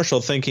the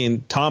commercial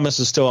thinking Thomas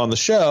is still on the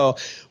show.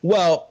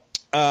 Well,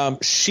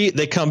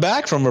 they come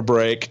back from a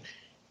break,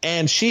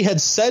 and she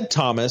had said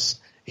Thomas.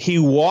 He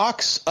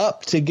walks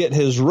up to get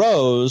his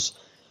rose.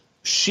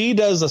 She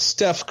does a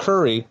Steph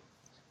Curry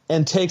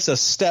and takes a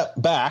step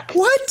back.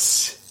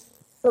 What?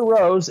 The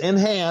rose in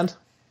hand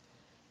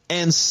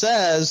and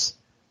says,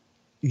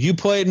 "You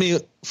played me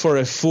for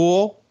a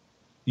fool.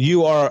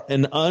 You are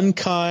an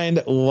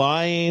unkind,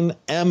 lying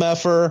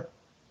MFer,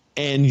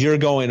 and you're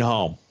going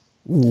home."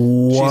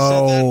 Whoa. She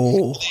said that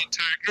to the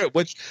entire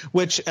group,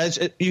 which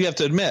as you have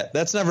to admit,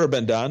 that's never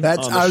been done.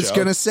 I was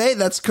going to say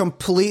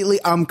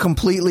I'm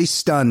completely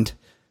stunned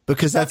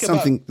because that's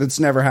something that's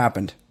never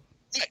happened.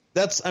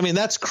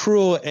 That's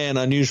cruel and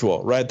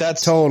unusual, right?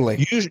 That's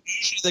totally. Usually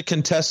the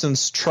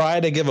contestants try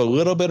to give a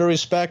little bit of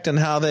respect in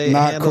how they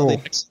handle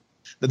things.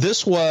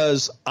 This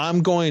was,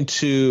 I'm going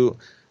to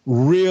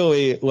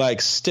really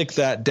like stick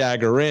that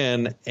dagger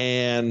in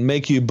and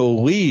make you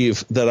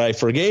believe that I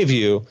forgave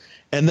you.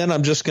 And then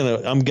I'm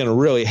gonna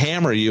really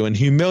hammer you and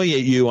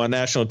humiliate you on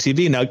national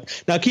TV.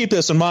 Now keep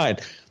this in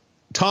mind.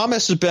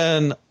 Thomas has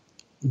been,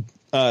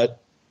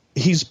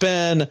 he's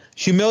been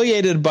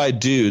humiliated by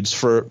dudes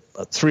for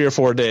 3 or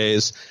 4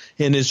 days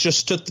and has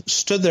just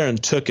stood there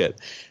and took it.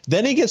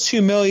 Then he gets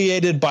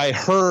humiliated by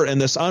her in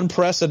this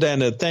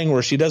unprecedented thing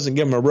where she doesn't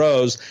give him a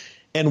rose.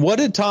 And what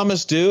did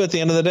Thomas do at the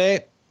end of the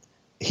day?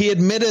 He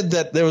admitted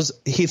that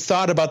he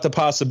thought about the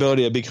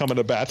possibility of becoming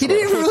a bachelor. He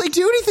didn't really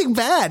do anything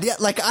bad. Yeah,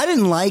 like I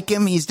didn't like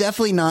him. He's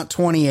definitely not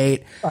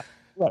 28.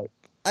 Right.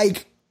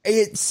 Like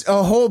there's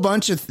a whole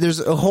bunch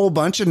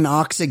of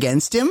knocks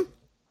against him.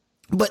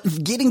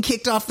 But getting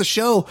kicked off the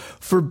show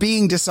for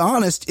being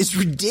dishonest is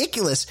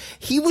ridiculous.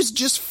 He was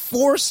just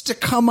forced to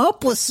come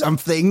up with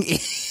something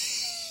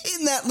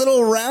in that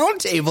little round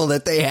table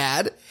that they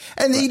had.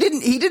 And he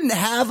didn't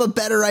have a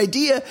better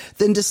idea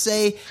than to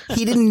say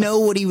he didn't know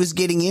what he was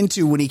getting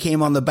into when he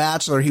came on The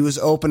Bachelor. He was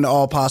open to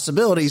all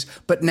possibilities,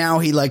 but now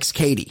he likes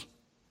Katie.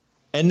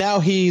 And now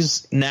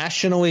he's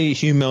nationally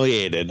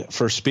humiliated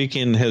for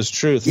speaking his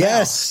truth.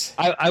 Yes.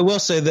 Now, I will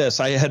say this.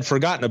 I had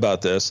forgotten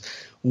about this.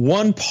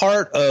 One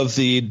part of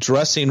the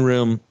dressing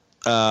room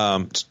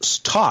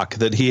talk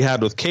that he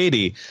had with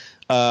Katie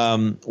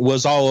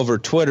was all over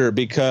Twitter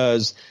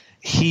because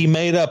he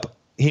made up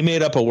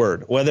a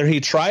word, whether he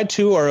tried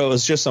to or it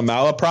was just a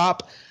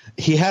malaprop.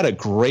 he had a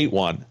great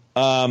one.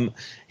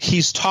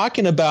 He's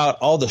talking about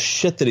all the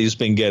shit that he's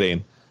been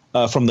getting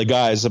from the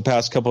guys the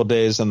past couple of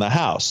days in the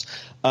house.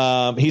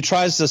 He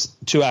tries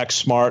to act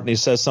smart, and he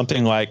says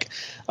something like,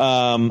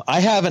 I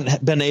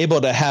haven't been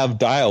able to have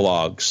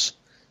dialogues,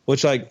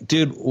 which, like,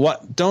 dude,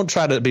 what? Don't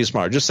try to be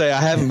smart. Just say,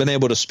 I haven't been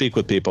able to speak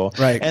with people.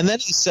 Right. And then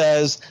he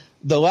says,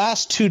 the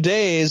last 2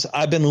 days,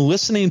 I've been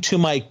listening to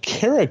my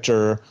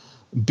character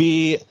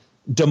be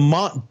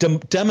demonstrated.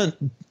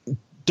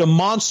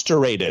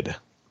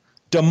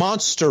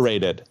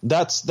 Demonstrated.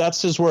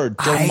 That's his word.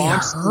 I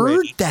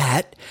heard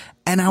that,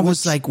 and I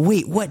was like,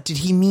 wait, what? Did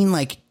he mean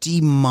like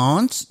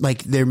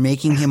like they're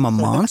making him a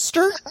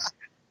monster?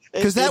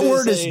 Because that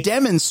word is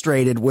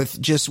demonstrated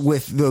with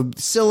the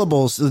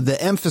syllables,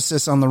 the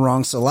emphasis on the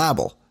wrong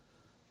syllable.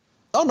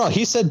 Oh, no,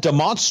 he said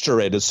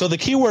demonstrated. So the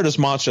key word is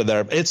monster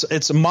there.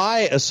 It's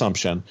my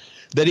assumption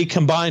that he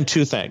combined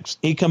two things.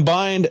 He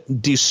combined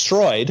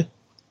destroyed,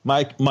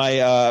 my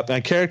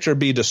character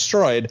be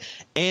destroyed,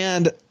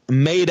 and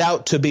made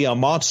out to be a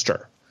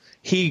monster.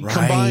 He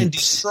combined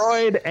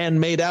destroyed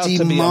and made out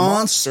to be a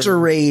monster.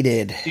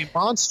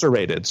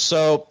 Demonstrated.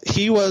 So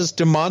he was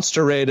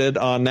demonstrated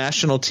on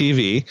national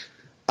TV,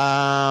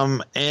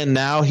 and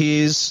now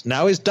he's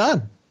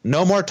done.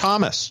 No more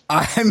Thomas.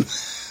 I'm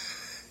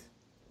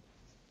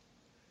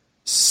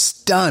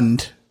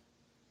stunned.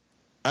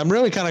 I'm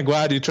really kind of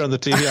glad you turned the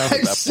TV off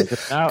at that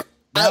point.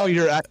 Now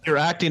you're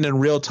acting in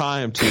real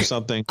time to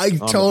something. I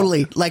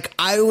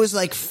was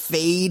like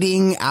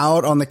fading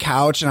out on the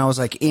couch, and I was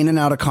like in and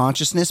out of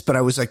consciousness, but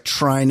I was like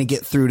trying to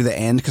get through to the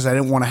end because I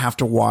didn't want to have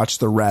to watch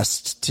the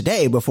rest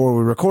today before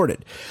we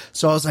recorded.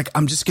 So I was like,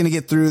 I'm just going to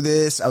get through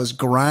this. I was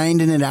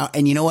grinding it out.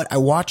 And you know what? I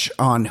watch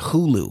on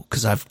Hulu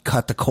because I've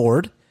cut the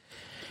cord.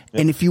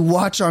 Yeah. And if you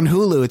watch on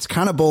Hulu, it's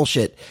kind of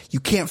bullshit. You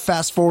can't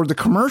fast forward the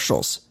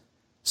commercials.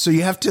 So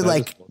you have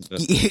to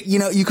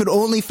you could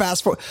only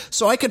fast forward.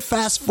 So I could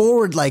fast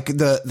forward like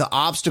the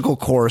obstacle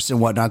course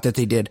and whatnot that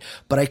they did,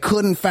 but I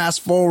couldn't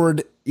fast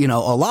forward, a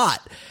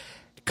lot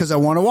because I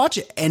want to watch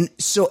it. And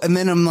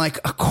then I'm like,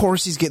 of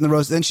course he's getting the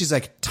rose. Then she's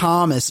like,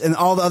 Thomas, and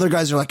all the other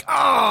guys are like,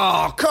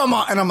 oh, come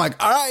on. And I'm like,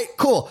 all right,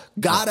 cool.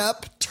 Got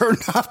up,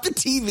 turned off the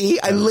TV.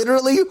 I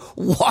literally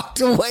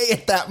walked away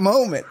at that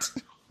moment.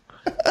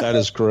 That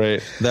is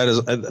great.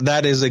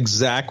 That is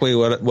exactly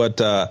what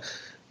the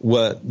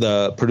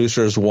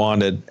producers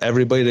wanted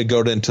everybody to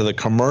go into the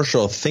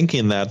commercial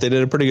thinking that. They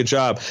did a pretty good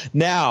job.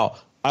 Now,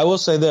 I will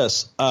say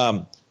this,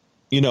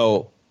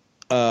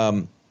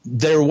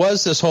 there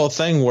was this whole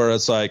thing where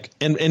it's like,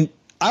 and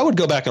I would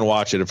go back and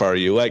watch it if I were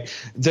you. Like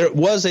it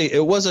was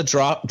a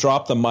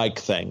drop the mic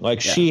thing.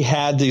 Like she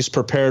had these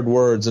prepared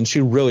words and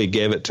she really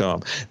gave it to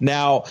him.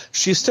 Now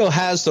she still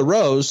has the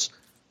rose,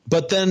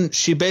 but then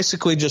she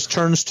basically just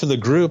turns to the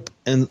group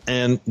and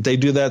they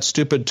do that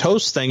stupid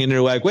toast thing. And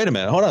you're like, wait a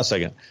minute, hold on a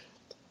second.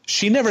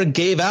 She never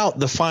gave out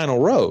the final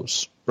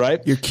rose,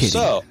 right? You're kidding.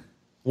 So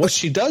what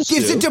she does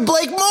gives it to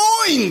Blake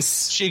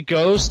Moynes. She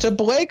goes to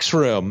Blake's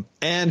room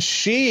and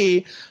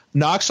she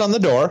knocks on the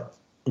door.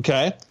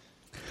 Okay.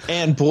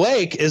 And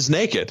Blake is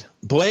naked.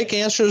 Blake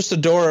answers the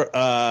door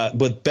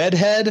with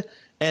bedhead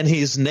and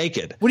he's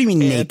naked. What do you mean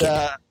naked?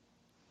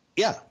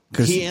 Yeah.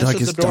 Because like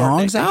his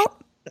dong's out?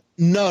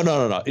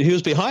 No. He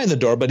was behind the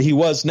door, but he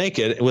was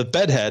naked with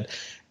bedhead.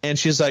 And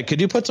she's like,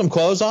 could you put some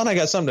clothes on? I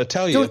got something to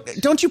tell you.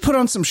 Don't you put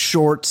on some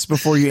shorts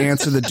before you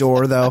answer the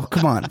door, though?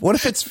 Come on. What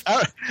if it's...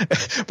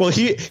 Well,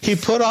 he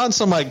put on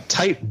some like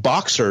tight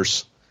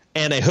boxers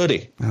and a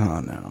hoodie. Oh,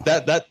 no.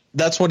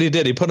 That's what he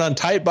did. He put on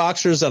tight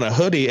boxers and a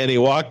hoodie, and he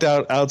walked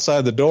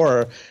outside the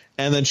door.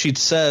 And then she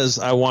says,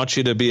 I want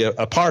you to be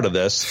a part of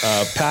this.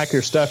 Pack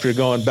your stuff. You're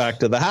going back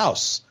to the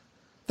house.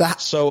 They're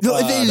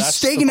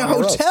staying in a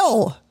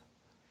hotel.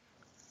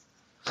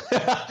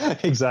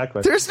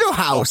 Exactly. There's no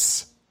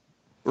house.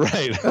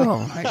 Right. Oh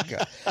my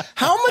God.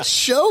 How much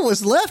show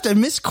was left? I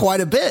missed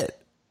quite a bit.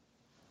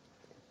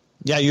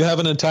 Yeah, you have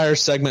an entire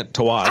segment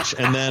to watch.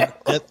 And then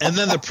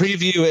the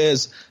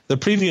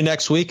preview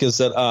next week is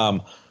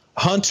that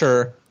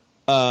Hunter,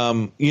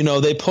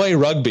 they play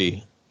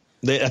rugby.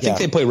 I think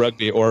they play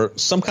rugby or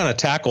some kind of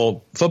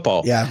tackle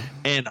football. Yeah.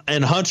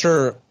 And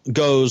Hunter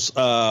goes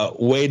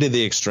way to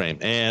the extreme.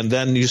 And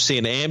then you see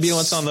an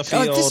ambulance on the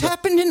field. This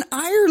happened in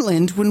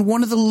Ireland when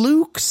one of the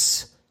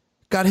Lukes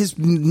got his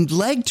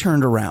leg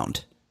turned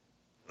around.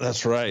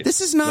 That's right. This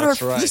is not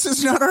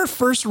our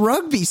first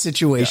rugby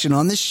situation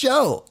on this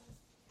show.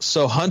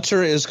 So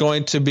Hunter is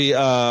going to be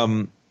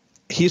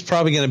he's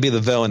probably going to be the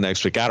villain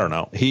next week. I don't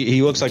know.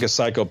 He looks like a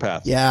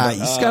psychopath. Yeah, but,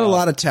 he's got a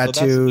lot of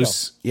tattoos.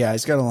 So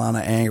he's got a lot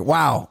of anger.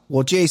 Wow.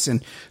 Well,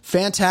 Jason,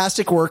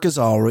 fantastic work as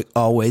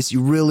always.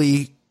 You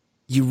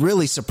You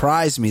really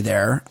surprised me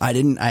there. I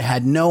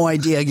had no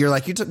idea. You're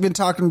like, you've been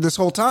talking this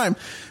whole time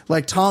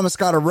like Thomas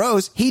got a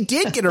rose. He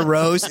did get a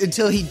rose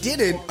until he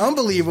didn't.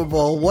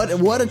 Unbelievable.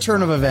 What a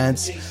turn of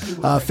events.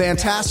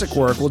 Fantastic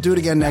work. We'll do it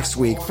again next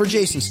week. For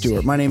Jason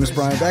Stewart, my name is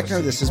Brian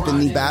Beckner. This has been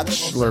The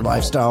Bachelor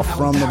Lifestyle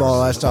from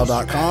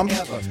theballerlifestyle.com.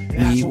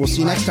 We will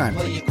see you next time.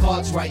 Play your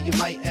cards right, you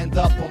might end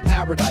up on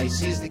paradise.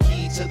 Here's the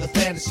key to the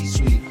fantasy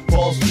suite.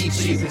 Balls deep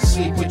so you can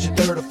sleep with your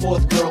third or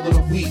fourth girl of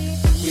the week.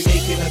 We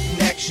making a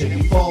connection,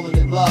 we falling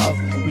in love.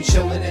 We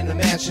chilling in the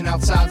mansion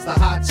outside's the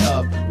hot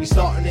tub. We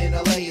starting in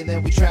LA and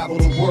then we travel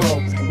the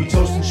world. We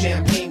toasting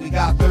champagne, we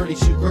got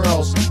 32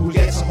 girls. Who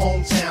gets a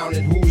hometown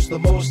and who's the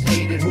most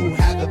hated? Who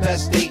had the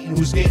best date and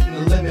who's getting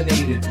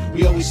eliminated?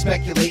 We always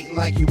speculating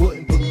like you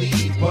wouldn't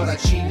believe, but I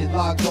cheated,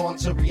 logged on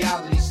to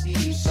reality,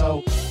 Steve.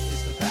 So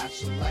it's the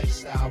Bachelor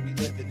lifestyle we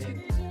living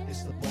in.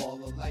 It's the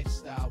baller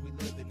lifestyle we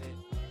living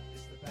in.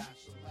 It's the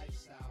Bachelor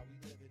lifestyle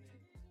we living in.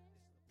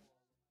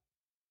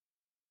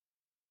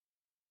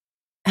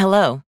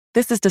 Hello,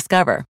 this is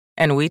Discover,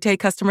 and we take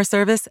customer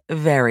service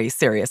very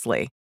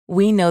seriously.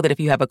 We know that if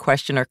you have a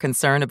question or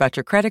concern about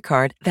your credit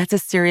card, that's a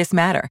serious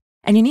matter,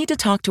 and you need to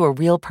talk to a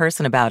real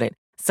person about it.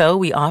 So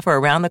we offer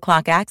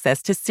around-the-clock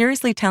access to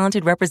seriously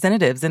talented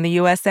representatives in the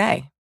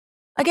USA.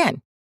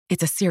 Again,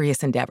 it's a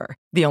serious endeavor.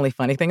 The only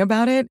funny thing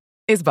about it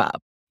is Bob.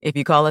 If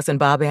you call us and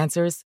Bob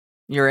answers,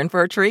 you're in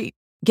for a treat.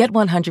 Get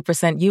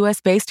 100%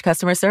 US-based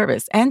customer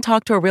service and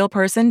talk to a real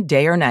person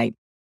day or night.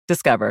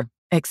 Discover.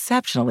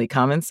 Exceptionally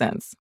common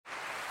sense.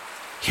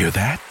 Hear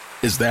that?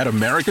 Is that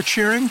America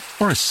cheering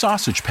or a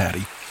sausage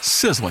patty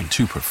sizzling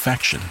to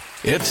perfection?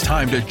 It's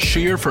time to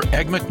cheer for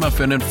Egg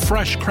McMuffin and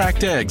fresh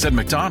cracked eggs at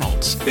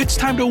McDonald's. It's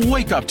time to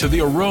wake up to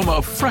the aroma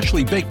of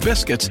freshly baked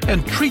biscuits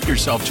and treat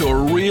yourself to a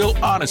real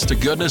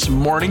honest-to-goodness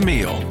morning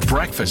meal.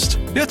 Breakfast,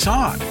 it's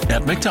on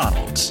at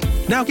McDonald's.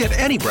 Now get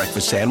any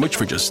breakfast sandwich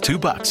for just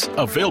 $2.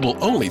 Available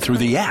only through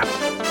the app.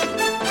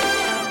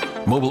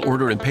 Mobile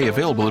order and pay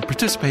available at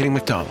participating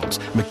McDonald's.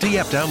 McD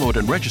app download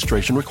and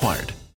registration required.